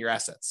depleting your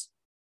assets,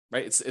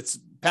 right? It's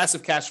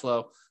passive cash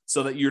flow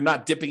so that you're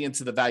not dipping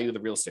into the value of the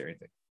real estate or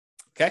anything.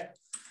 Okay.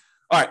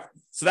 All right.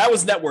 So that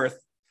was net worth.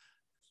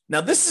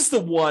 Now, this is the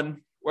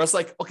one where I was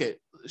like, okay,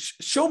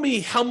 show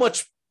me how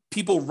much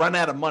people run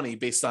out of money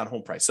based on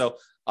home price. So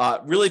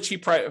really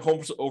cheap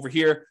homes over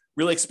here,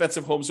 really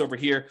expensive homes over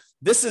here.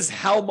 This is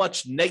how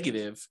much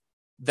negative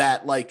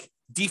that like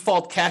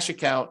default cash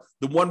account,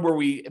 the one where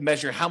we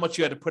measure how much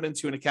you had to put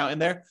into an account in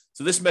there.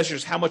 So this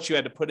measures how much you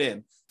had to put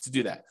in to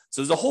do that.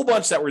 So there's a whole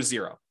bunch that were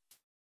zero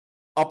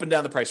up and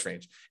down the price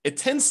range. It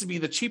tends to be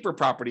the cheaper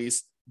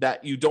properties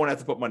that you don't have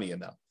to put money in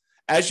though.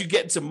 As you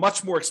get into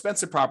much more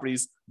expensive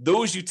properties,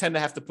 those you tend to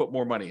have to put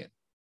more money in.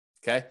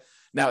 Okay.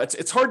 Now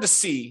it's hard to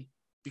see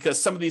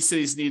because some of these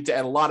cities need to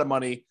add a lot of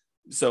money.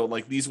 So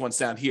like these ones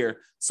down here.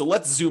 So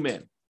let's zoom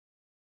in.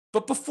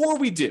 But before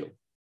we do,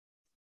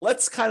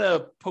 let's kind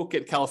of poke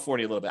at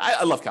California a little bit.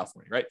 I love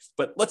California, right?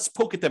 But let's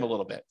poke at them a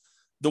little bit.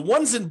 The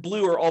ones in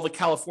blue are all the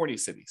California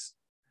cities.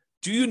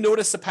 Do you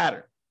notice a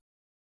pattern?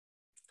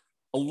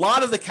 A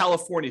lot of the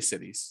California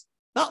cities,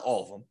 not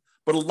all of them,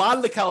 but a lot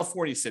of the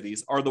California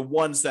cities are the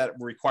ones that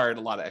required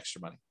a lot of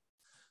extra money.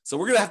 So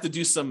we're going to have to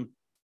do some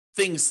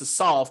things to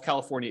solve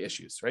California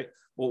issues, right?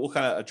 We'll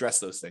kind of address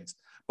those things.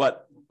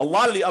 But a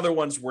lot of the other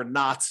ones were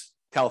not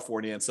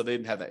California, and so they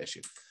didn't have that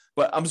issue.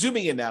 But I'm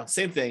zooming in now,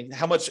 same thing,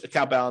 how much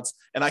account balance,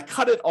 and I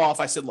cut it off.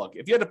 I said, look,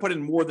 if you had to put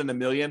in more than $1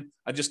 million,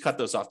 I just cut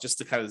those off just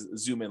to kind of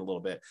zoom in a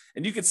little bit.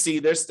 And you can see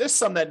there's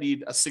some that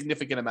need a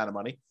significant amount of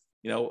money,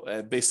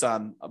 based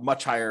on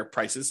much higher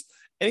prices.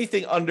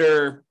 Anything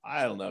under,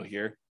 I don't know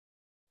here,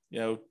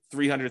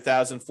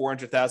 300,000,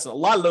 400,000, a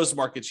lot of those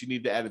markets you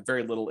need to add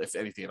very little, if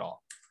anything at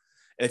all.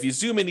 And if you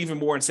zoom in even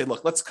more and say,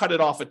 look, let's cut it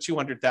off at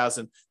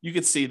 200,000, you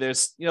can see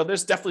there's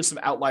definitely some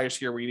outliers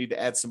here where you need to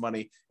add some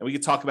money. And we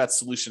can talk about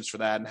solutions for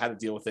that and how to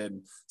deal with it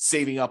and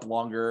saving up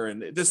longer.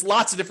 And there's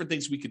lots of different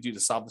things we could do to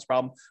solve this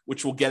problem,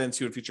 which we'll get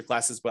into in future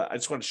classes. But I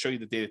just want to show you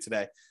the data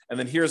today. And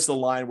then here's the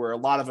line where a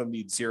lot of them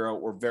need zero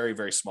or very,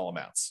 very small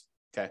amounts.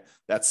 Okay.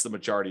 That's the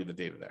majority of the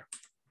data there.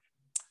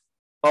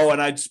 Oh,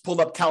 and I just pulled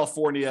up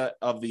California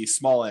of the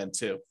small end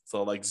too.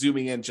 So like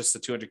zooming in just to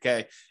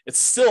 200K, it's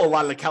still a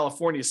lot of the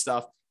California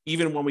stuff.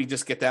 Even when we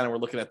just get down and we're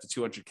looking at the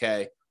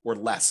 200K or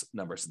less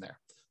numbers in there.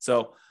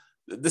 So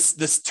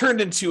this turned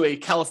into a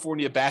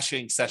California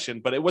bashing session,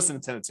 but it wasn't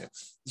intended to.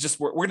 It's just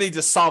we're going to need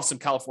to solve some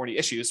California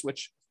issues,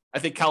 which I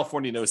think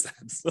California knows that.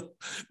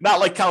 Not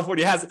like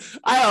California has it.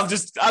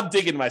 I'm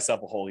digging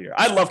myself a hole here.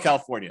 I love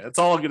California. That's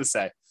all I'm going to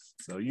say.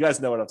 So you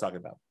guys know what I'm talking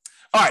about.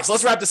 All right, so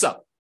let's wrap this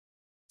up.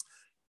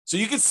 So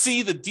you can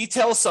see the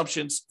detailed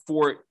assumptions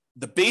for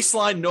the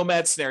baseline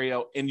Nomad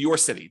scenario in your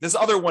city. There's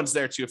other ones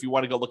there too. If you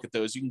want to go look at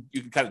those, you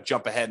can kind of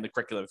jump ahead in the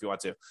curriculum if you want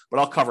to, but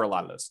I'll cover a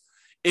lot of those.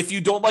 If you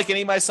don't like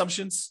any of my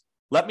assumptions,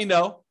 let me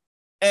know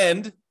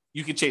and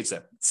you can change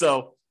them.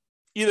 So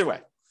either way.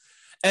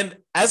 And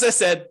as I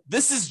said,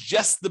 this is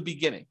just the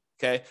beginning.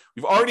 Okay.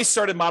 We've already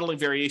started modeling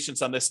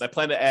variations on this, and I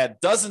plan to add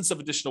dozens of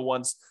additional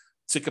ones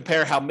to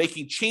compare how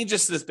making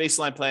changes to this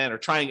baseline plan or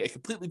trying a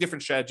completely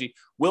different strategy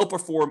will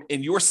perform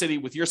in your city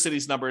with your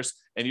city's numbers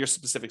and your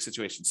specific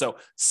situation. So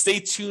stay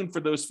tuned for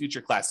those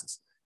future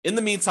classes. In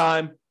the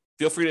meantime,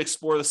 feel free to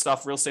explore the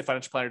stuff,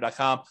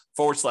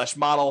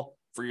 realestatefinancialplanner.com/model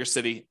for your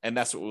city. And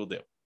that's what we'll do.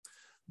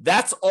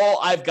 That's all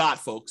I've got,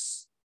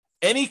 folks.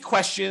 Any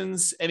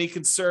questions, any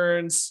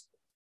concerns?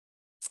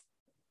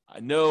 I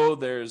know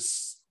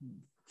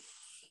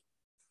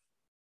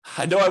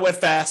I went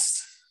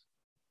fast.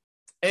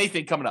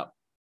 Anything coming up?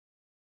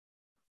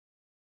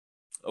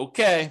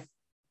 Okay.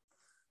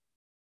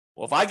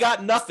 Well, if I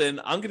got nothing,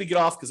 I'm going to get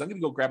off because I'm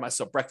going to go grab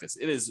myself breakfast.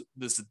 This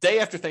is the day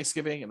after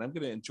Thanksgiving, and I'm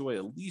going to enjoy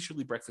a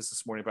leisurely breakfast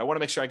this morning. But I want to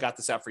make sure I got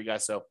this out for you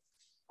guys. So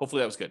hopefully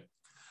that was good.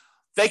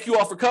 Thank you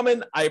all for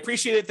coming. I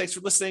appreciate it. Thanks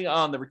for listening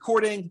on the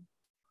recording.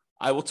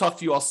 I will talk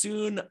to you all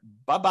soon.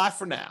 Bye-bye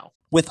for now.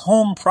 With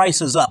home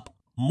prices up,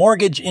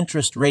 mortgage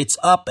interest rates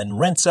up, and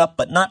rents up,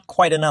 but not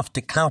quite enough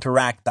to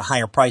counteract the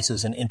higher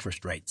prices and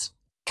interest rates.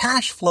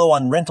 Cash flow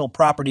on rental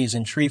properties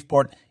in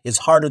Shreveport is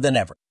harder than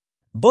ever.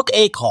 Book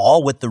a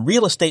call with the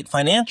Real Estate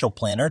Financial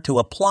Planner to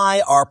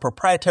apply our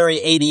proprietary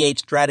 88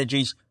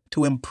 strategies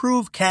to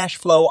improve cash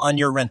flow on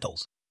your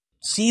rentals.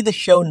 See the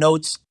show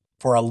notes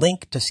for a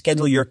link to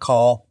schedule your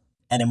call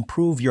and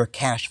improve your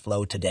cash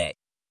flow today.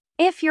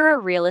 If you're a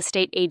real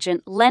estate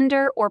agent,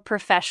 lender, or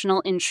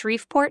professional in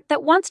Shreveport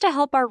that wants to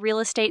help our real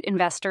estate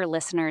investor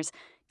listeners,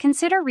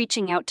 consider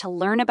reaching out to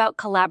learn about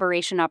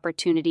collaboration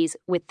opportunities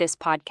with this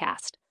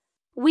podcast.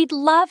 We'd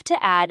love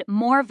to add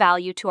more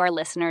value to our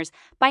listeners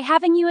by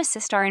having you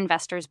assist our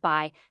investors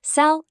buy,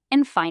 sell,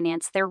 and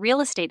finance their real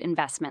estate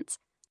investments.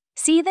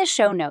 See the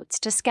show notes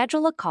to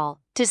schedule a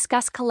call to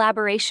discuss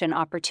collaboration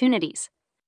opportunities.